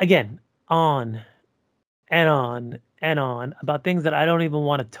 Again, on and on and on about things that I don't even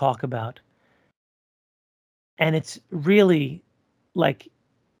want to talk about, and it's really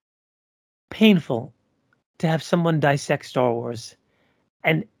painful to have someone dissect Star Wars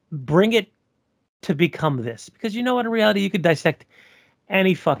and bring it to become this. Because in reality, you could dissect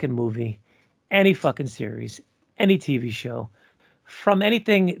any fucking movie, any fucking series, any TV show, from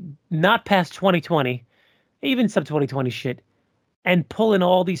anything not past 2020, even some 2020 shit, and pull in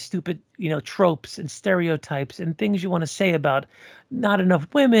all these stupid, tropes and stereotypes and things you want to say about not enough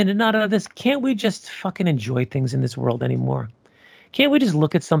women and not enough this. Can't we just fucking enjoy things in this world anymore? Can't we just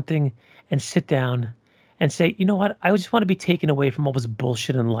look at something and sit down and say, you know what, I just want to be taken away from all this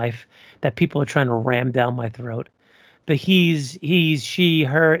bullshit in life that people are trying to ram down my throat. The he's, she,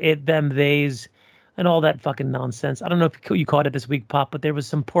 her, it, them, theys, and all that fucking nonsense. I don't know if you caught it this week, Pop, but there was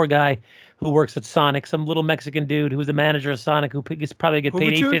some poor guy who works at Sonic, some little Mexican dude who's the manager of Sonic who probably get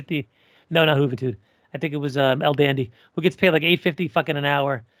paid $8.50. No, not Hoovertude. I think it was El Dandy, who gets paid like $8.50 fucking an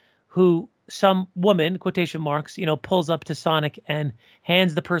hour, who some woman, quotation marks, pulls up to Sonic and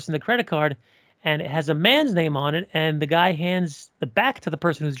hands the person the credit card, and it has a man's name on it, and the guy hands the back to the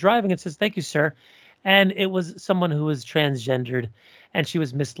person who's driving and says, "Thank you, sir." And it was someone who was transgendered, and she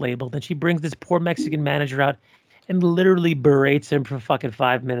was mislabeled. And she brings this poor Mexican manager out and literally berates him for fucking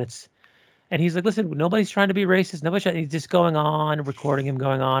 5 minutes. And he's like, "Listen, nobody's trying to be racist. He's just going on, recording him,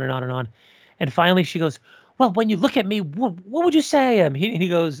 going on and on and on." And finally she goes, "Well, when you look at me, what would you say?" He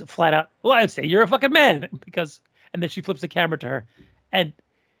goes flat out, "Well, I'd say you're a fucking man." And then she flips the camera to her, and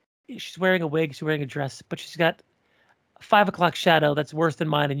she's wearing a wig, she's wearing a dress, but she's got a 5 o'clock shadow that's worse than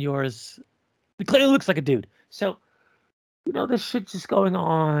mine and yours. It clearly looks like a dude. So, this shit's just going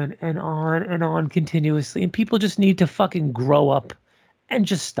on and on and on continuously, and people just need to fucking grow up and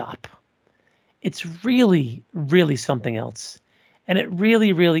just stop. It's really, really something else. And it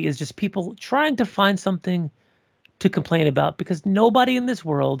really, really is just people trying to find something to complain about, because nobody in this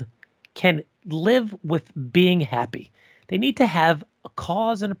world can live with being happy. They need to have a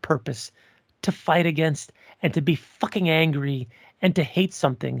cause and a purpose to fight against and to be fucking angry and to hate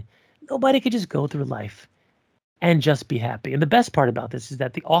something. Nobody could just go through life and just be happy. And the best part about this is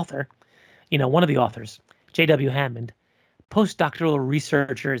that the author, one of the authors, J.W. Hammond, postdoctoral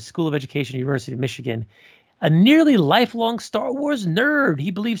researcher at School of Education, University of Michigan, a nearly lifelong Star Wars nerd.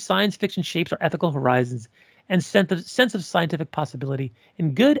 He believes science fiction shapes our ethical horizons and sense of scientific possibility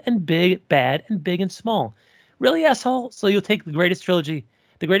in good and big, bad and big and small. Really, asshole? So you'll take the greatest trilogy,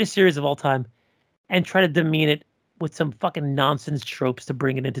 the greatest series of all time, and try to demean it with some fucking nonsense tropes to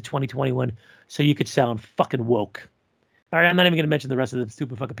bring it into 2021 so you could sound fucking woke. All right, I'm not even going to mention the rest of the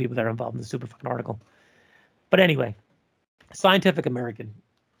stupid fucking people that are involved in the stupid fucking article. But anyway, Scientific American,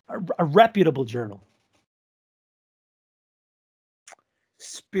 a reputable journal.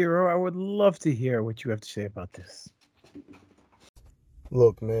 Spiro, I would love to hear what you have to say about this.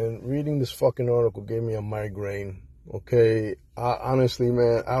 Look, man, reading this fucking article gave me a migraine. Okay, honestly,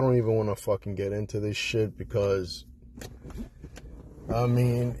 man, I don't even want to fucking get into this shit because, I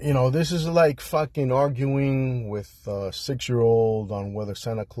mean, this is like fucking arguing with a 6-year-old on whether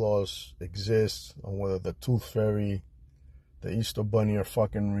Santa Claus exists, on whether the Tooth Fairy, the Easter Bunny are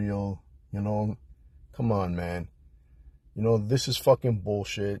fucking real, Come on, man. This is fucking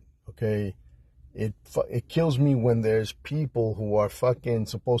bullshit, okay? It kills me when there's people who are fucking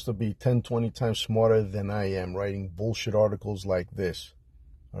supposed to be 10, 20 times smarter than I am writing bullshit articles like this,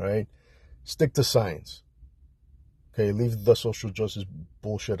 all right? Stick to science, okay? Leave the social justice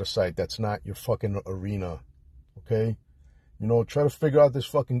bullshit aside. That's not your fucking arena, okay? Try to figure out this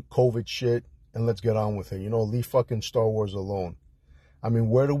fucking COVID shit and let's get on with it. Leave fucking Star Wars alone. I mean,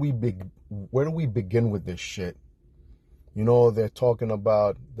 where do we begin with this shit? They're talking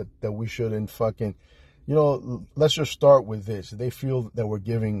about that we shouldn't fucking, let's just start with this. They feel that we're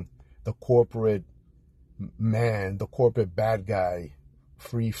giving the corporate man, the corporate bad guy,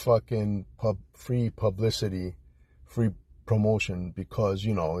 free publicity, free promotion because,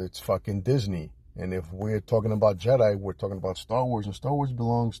 it's fucking Disney. And if we're talking about Jedi, we're talking about Star Wars, and Star Wars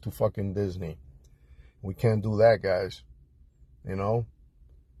belongs to fucking Disney. We can't do that, guys.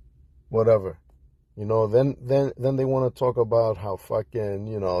 Whatever. Then they want to talk about how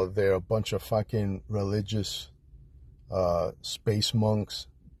fucking, they're a bunch of fucking religious space monks,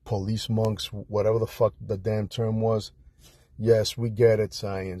 police monks, whatever the fuck the damn term was. Yes, we get it,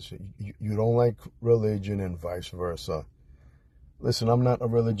 science. You don't like religion and vice versa. Listen, I'm not a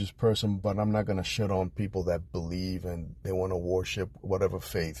religious person, but I'm not going to shit on people that believe and they want to worship whatever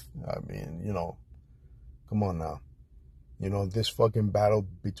faith. I mean, come on now. This fucking battle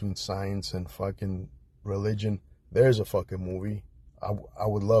between science and fucking religion, there's a fucking movie. I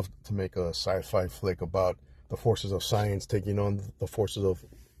would love to make a sci-fi flick about the forces of science taking on the forces of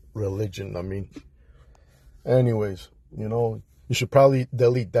religion. I mean, anyways, you should probably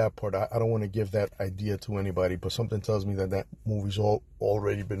delete that part. I don't want to give that idea to anybody, but something tells me that movie's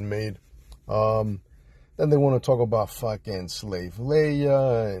already been made. Then they want to talk about fucking Slave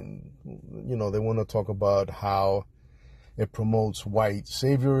Leia, and, they want to talk about how it promotes white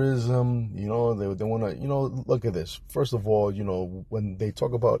saviorism. They want to, look at this. First of all, when they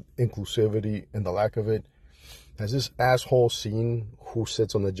talk about inclusivity and the lack of it, has this asshole seen who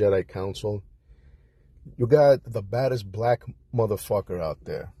sits on the Jedi Council? You got the baddest black motherfucker out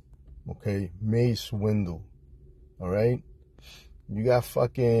there, okay? Mace Windu, all right? You got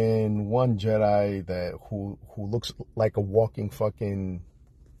fucking one Jedi who looks like a walking fucking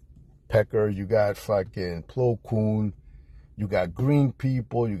pecker. You got fucking Plo Koon. You got green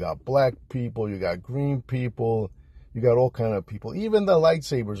people, you got black people, you got green people, you got all kind of people. Even the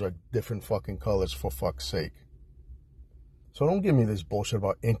lightsabers are different fucking colors, for fuck's sake. So don't give me this bullshit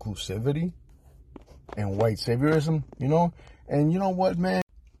about inclusivity and white saviorism, And you know what, man?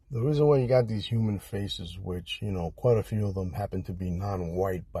 The reason why you got these human faces, which, quite a few of them happen to be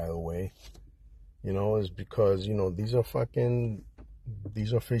non-white, by the way, is because, these are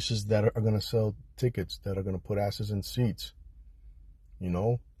faces that are going to sell tickets, that are going to put asses in seats.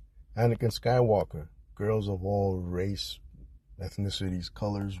 Anakin Skywalker, girls of all race, ethnicities,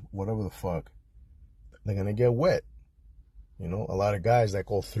 colors, whatever the fuck, they're gonna get wet. A lot of guys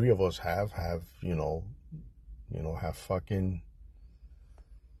like all three of us have fucking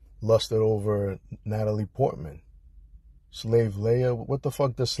lusted over Natalie Portman. Slave Leia, what the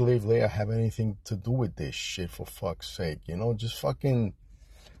fuck does Slave Leia have anything to do with this shit, for fuck's sake? Just fucking,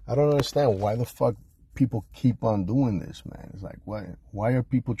 I don't understand why the fuck people keep on doing this, man. It's like, why are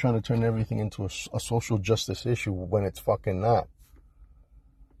people trying to turn everything into a social justice issue when it's fucking not?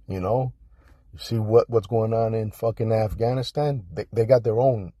 You see what's going on in fucking Afghanistan? They got their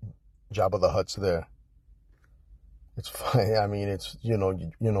own Jabba the Hutts there. it's fine. I mean, it's,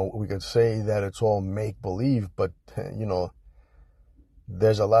 we could say that it's all make believe, but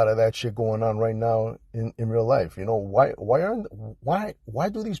there's a lot of that shit going on right now in real life. Why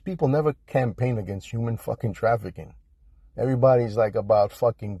do these people never campaign against human fucking trafficking? Everybody's like about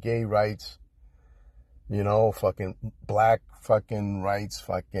fucking gay rights, fucking black fucking rights,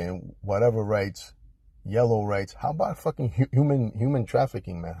 fucking whatever rights, yellow rights. How about fucking human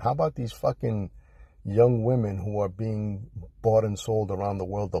trafficking, man? How about these fucking young women who are being bought and sold around the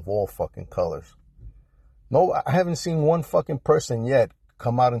world of all fucking colors? No, I haven't seen one fucking person yet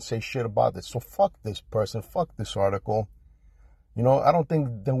come out and say shit about this. So fuck this person, fuck this article. I don't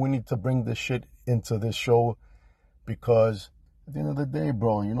think that we need to bring this shit into this show, because at the end of the day,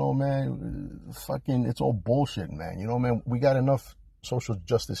 bro, man, fucking, it's all bullshit, man. Man, we got enough social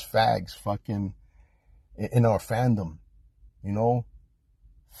justice fags fucking in our fandom,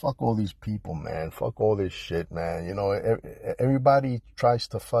 Fuck all these people, man. Fuck all this shit, man. Everybody tries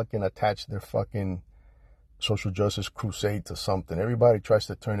to fucking attach their fucking social justice crusade to something. Everybody tries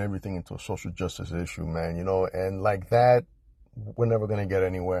to turn everything into a social justice issue, man, and like that, we're never going to get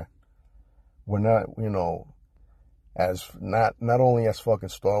anywhere. We're not, as not only as fucking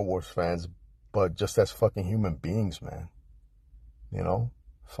Star Wars fans, but just as fucking human beings, man.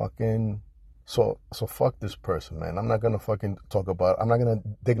 Fucking, so fuck this person, man. I'm not going to fucking I'm not going to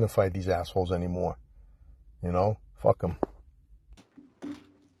dignify these assholes anymore. Fuck them.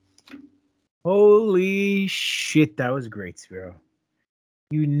 Holy shit, that was great, Spiro.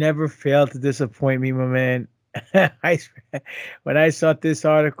 You never fail to disappoint me, my man. When I saw this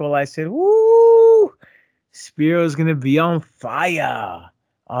article, I said, woo, Spiro's going to be on fire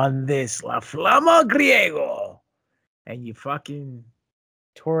on this La Flama Griego. And you fucking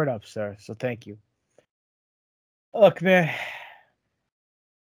tore it up, sir. So thank you. Look, man,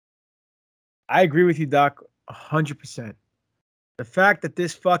 I agree with you, Doc, 100%. The fact that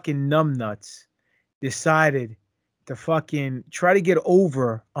this fucking numbnuts decided to fucking try to get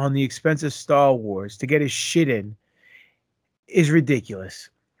over on the expense of Star Wars to get his shit in is ridiculous.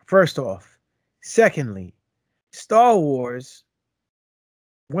 First off. Secondly, Star Wars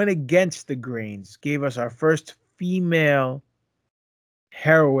went against the grains, gave us our first female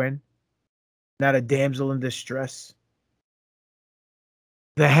heroine, not a damsel in distress.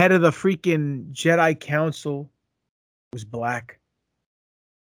 The head of the freaking Jedi Council was black.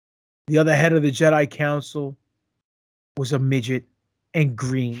 The other head of the Jedi Council was a midget and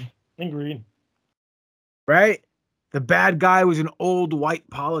green. Right? The bad guy was an old white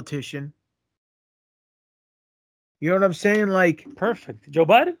politician. You know what I'm saying? Like, perfect. Joe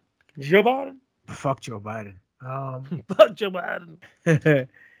Biden? Fuck Joe Biden. Fuck Joe Biden.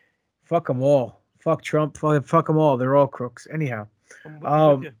 Fuck them all. Fuck Trump. Fuck them all. They're all crooks. Anyhow.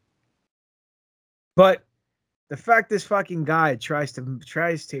 But the fact this fucking guy tries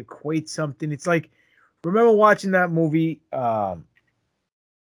to equate something, it's like, remember watching that movie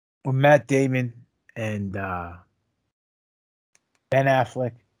with Matt Damon and Ben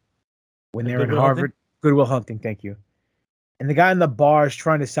Affleck when they were in Harvard? Good Will Hunting, thank you. And the guy in the bar is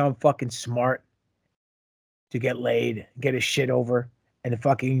trying to sound fucking smart to get laid, get his shit over, and the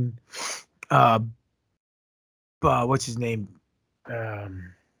fucking what's his name? How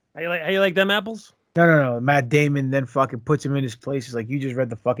you like them apples? No. Matt Damon then fucking puts him in his place. He's like, you just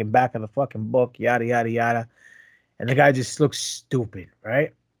read the fucking back of the fucking book, yada yada yada, and the guy just looks stupid,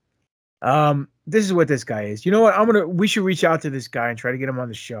 right? This is what this guy is. You know what? We should reach out to this guy and try to get him on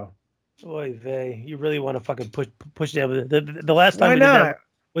the show. Oy vey, you really want to fucking push that? The last time Why we not? did that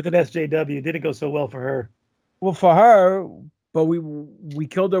with an SJW, it didn't go so well for her. Well, for her, but we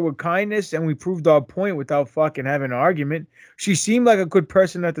killed her with kindness and we proved our point without fucking having an argument. She seemed like a good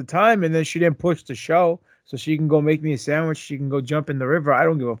person at the time, and then she didn't push the show, so she can go make me a sandwich. She can go jump in the river. I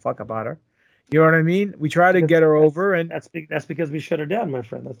don't give a fuck about her. You know what I mean? We try to get her over, and that's because we shut her down, my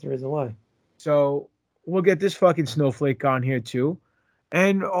friend. That's the reason why. So we'll get this fucking snowflake on here too,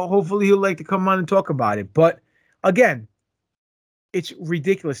 and hopefully he'll like to come on and talk about it. But again, it's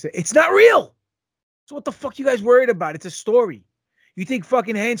ridiculous. It's not real. So what the fuck you guys worried about? It's a story. You think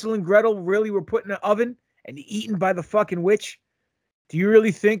fucking Hansel and Gretel really were put in an oven and eaten by the fucking witch? Do you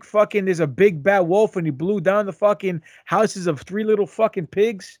really think fucking there's a big bad wolf and he blew down the fucking houses of 3 little fucking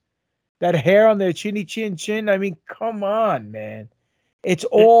pigs? That hair on their chinny chin chin? I mean, come on, man. It's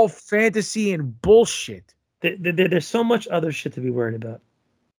all fantasy and bullshit. There's so much other shit to be worried about.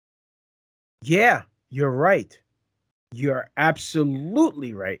 Yeah, you're right. You're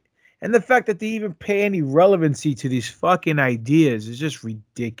absolutely right. And the fact that they even pay any relevancy to these fucking ideas is just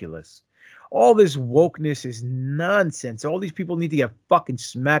ridiculous. All this wokeness is nonsense. All these people need to get fucking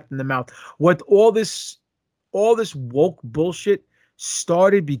smacked in the mouth. What all this all this woke bullshit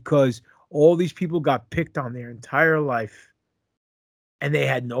started because all these people got picked on their entire life and they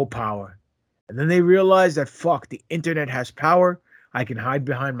had no power. And then they realized that, fuck, the internet has power. I can hide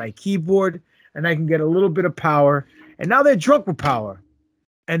behind my keyboard and I can get a little bit of power. And now they're drunk with power.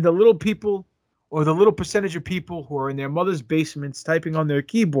 And the little people, or the little percentage of people who are in their mother's basements typing on their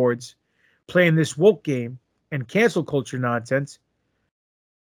keyboards, playing this woke game and cancel culture nonsense,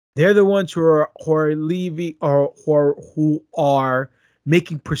 they're the ones who are leaving, or who are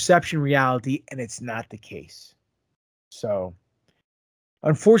making perception reality, and it's not the case. So,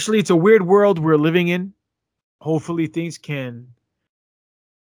 unfortunately, it's a weird world we're living in. Hopefully, things can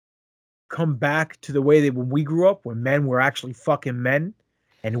come back to the way that when we grew up, when men were actually fucking men,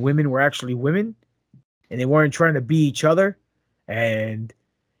 and women were actually women, and they weren't trying to be each other, and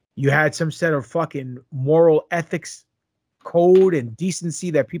you had some set of fucking moral ethics code and decency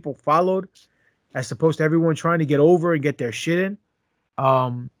that people followed, as opposed to everyone trying to get over and get their shit in.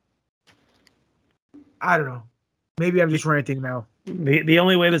 I don't know. Maybe I'm just ranting now. The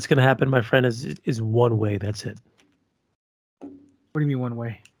only way that's going to happen, my friend, is one way. That's it. What do you mean one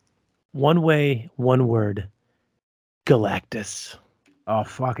way? One way, one word. Galactus. Oh,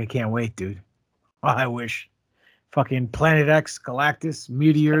 fuck. I can't wait, dude. Oh, I wish. Fucking Planet X, Galactus,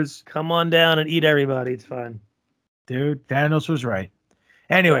 meteors. Come on down and eat everybody. It's fine. Dude, Thanos was right.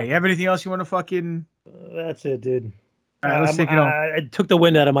 Anyway, you have anything else you want to fucking... That's it, dude. All right, let's take it on. I took the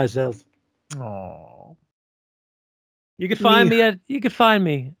wind out of my sails. Oh. You can find me at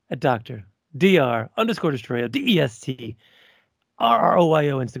Dr. Dr_Destroyo, DEST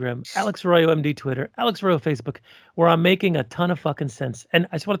RROYO Instagram, Alex Arroyo MD Twitter, Alex Arroyo Facebook, where I'm making a ton of fucking sense. And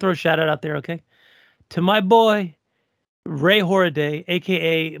I just want to throw a shout out there, okay? To my boy, Ray Horaday,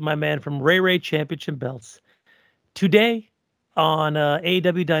 aka my man from Ray Championship Belts. Today on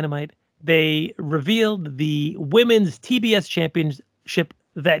AEW Dynamite, they revealed the women's TBS championship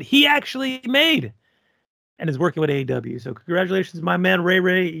that he actually made and is working with AEW. So congratulations, my man,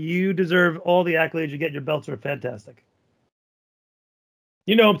 Ray. You deserve all the accolades you get. Your belts are fantastic.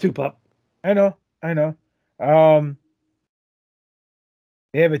 You know him too, Pup. I know. They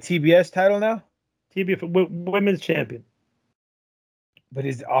have a TBS title now? TBS women's champion. But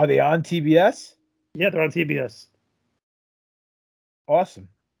are they on TBS? Yeah, they're on TBS. Awesome.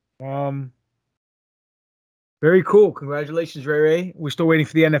 Very cool. Congratulations, Ray. We're still waiting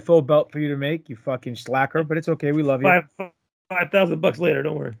for the NFL belt for you to make, you fucking slacker, but it's okay. We love you. $5,000 later.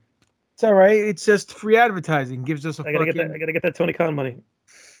 Don't worry. It's all right. It's just free advertising. Gives us a I gotta get that Tony Khan money.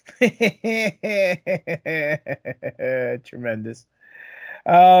 Tremendous.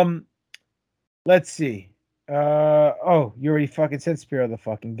 Let's see. Oh, you already fucking sent Spiro the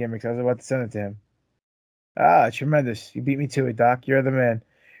fucking gimmicks. I was about to send it to him. Tremendous. You beat me to it, Doc. You're the man.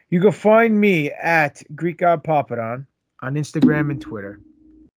 You can find me at Greek God Papadon on Instagram and Twitter.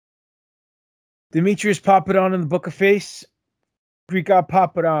 Demetrius Papadon in the Book of Face. Greek God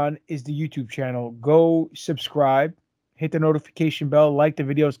Papadon is the YouTube channel. Go subscribe, hit the notification bell, like the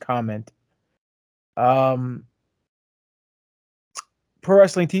videos, comment. Pro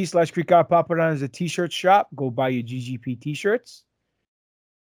Wrestling Tee/Greek God Papadon is a t-shirt shop. Go buy your GGP t-shirts.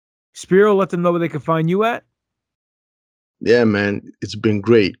 Spiro, let them know where they can find you at. Yeah, man, it's been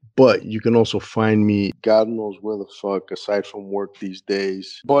great. But you can also find me, God knows where the fuck, aside from work these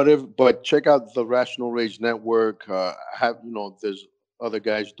days. But check out the Rational Rage Network. There's other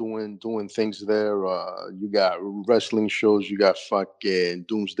guys doing things there. You got wrestling shows. You got fucking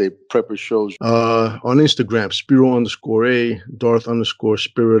Doomsday Prepper shows. On Instagram, Spiro_A,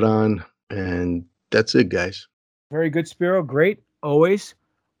 Darth_Spiridon, and that's it, guys. Very good, Spiro. Great, always.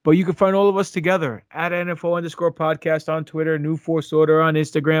 But you can find all of us together at NFO_podcast on Twitter, New Force Order on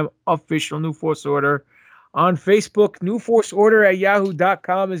Instagram, official New Force Order on Facebook.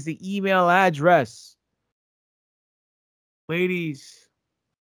 NewForceOrder@yahoo.com is the email address. Ladies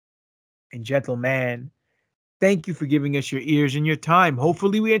and gentlemen, thank you for giving us your ears and your time.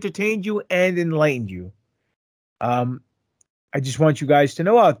 Hopefully we entertained you and enlightened you. I just want you guys to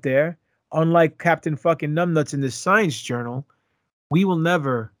know out there, unlike Captain fucking Numbnuts in this science journal, we will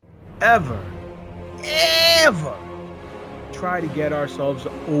never, ever, ever try to get ourselves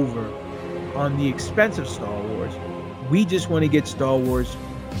over on the expense of Star Wars. We just want to get Star Wars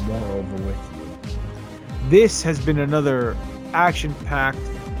more over with. This has been another action-packed,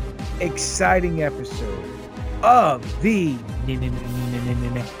 exciting episode of the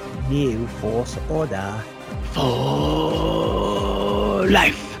New Force Order for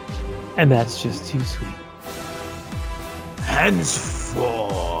life. And that's just too sweet.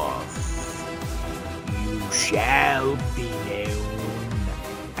 Henceforth, you shall be known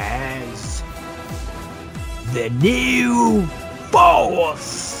as the new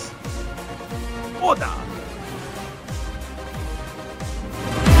Force Order.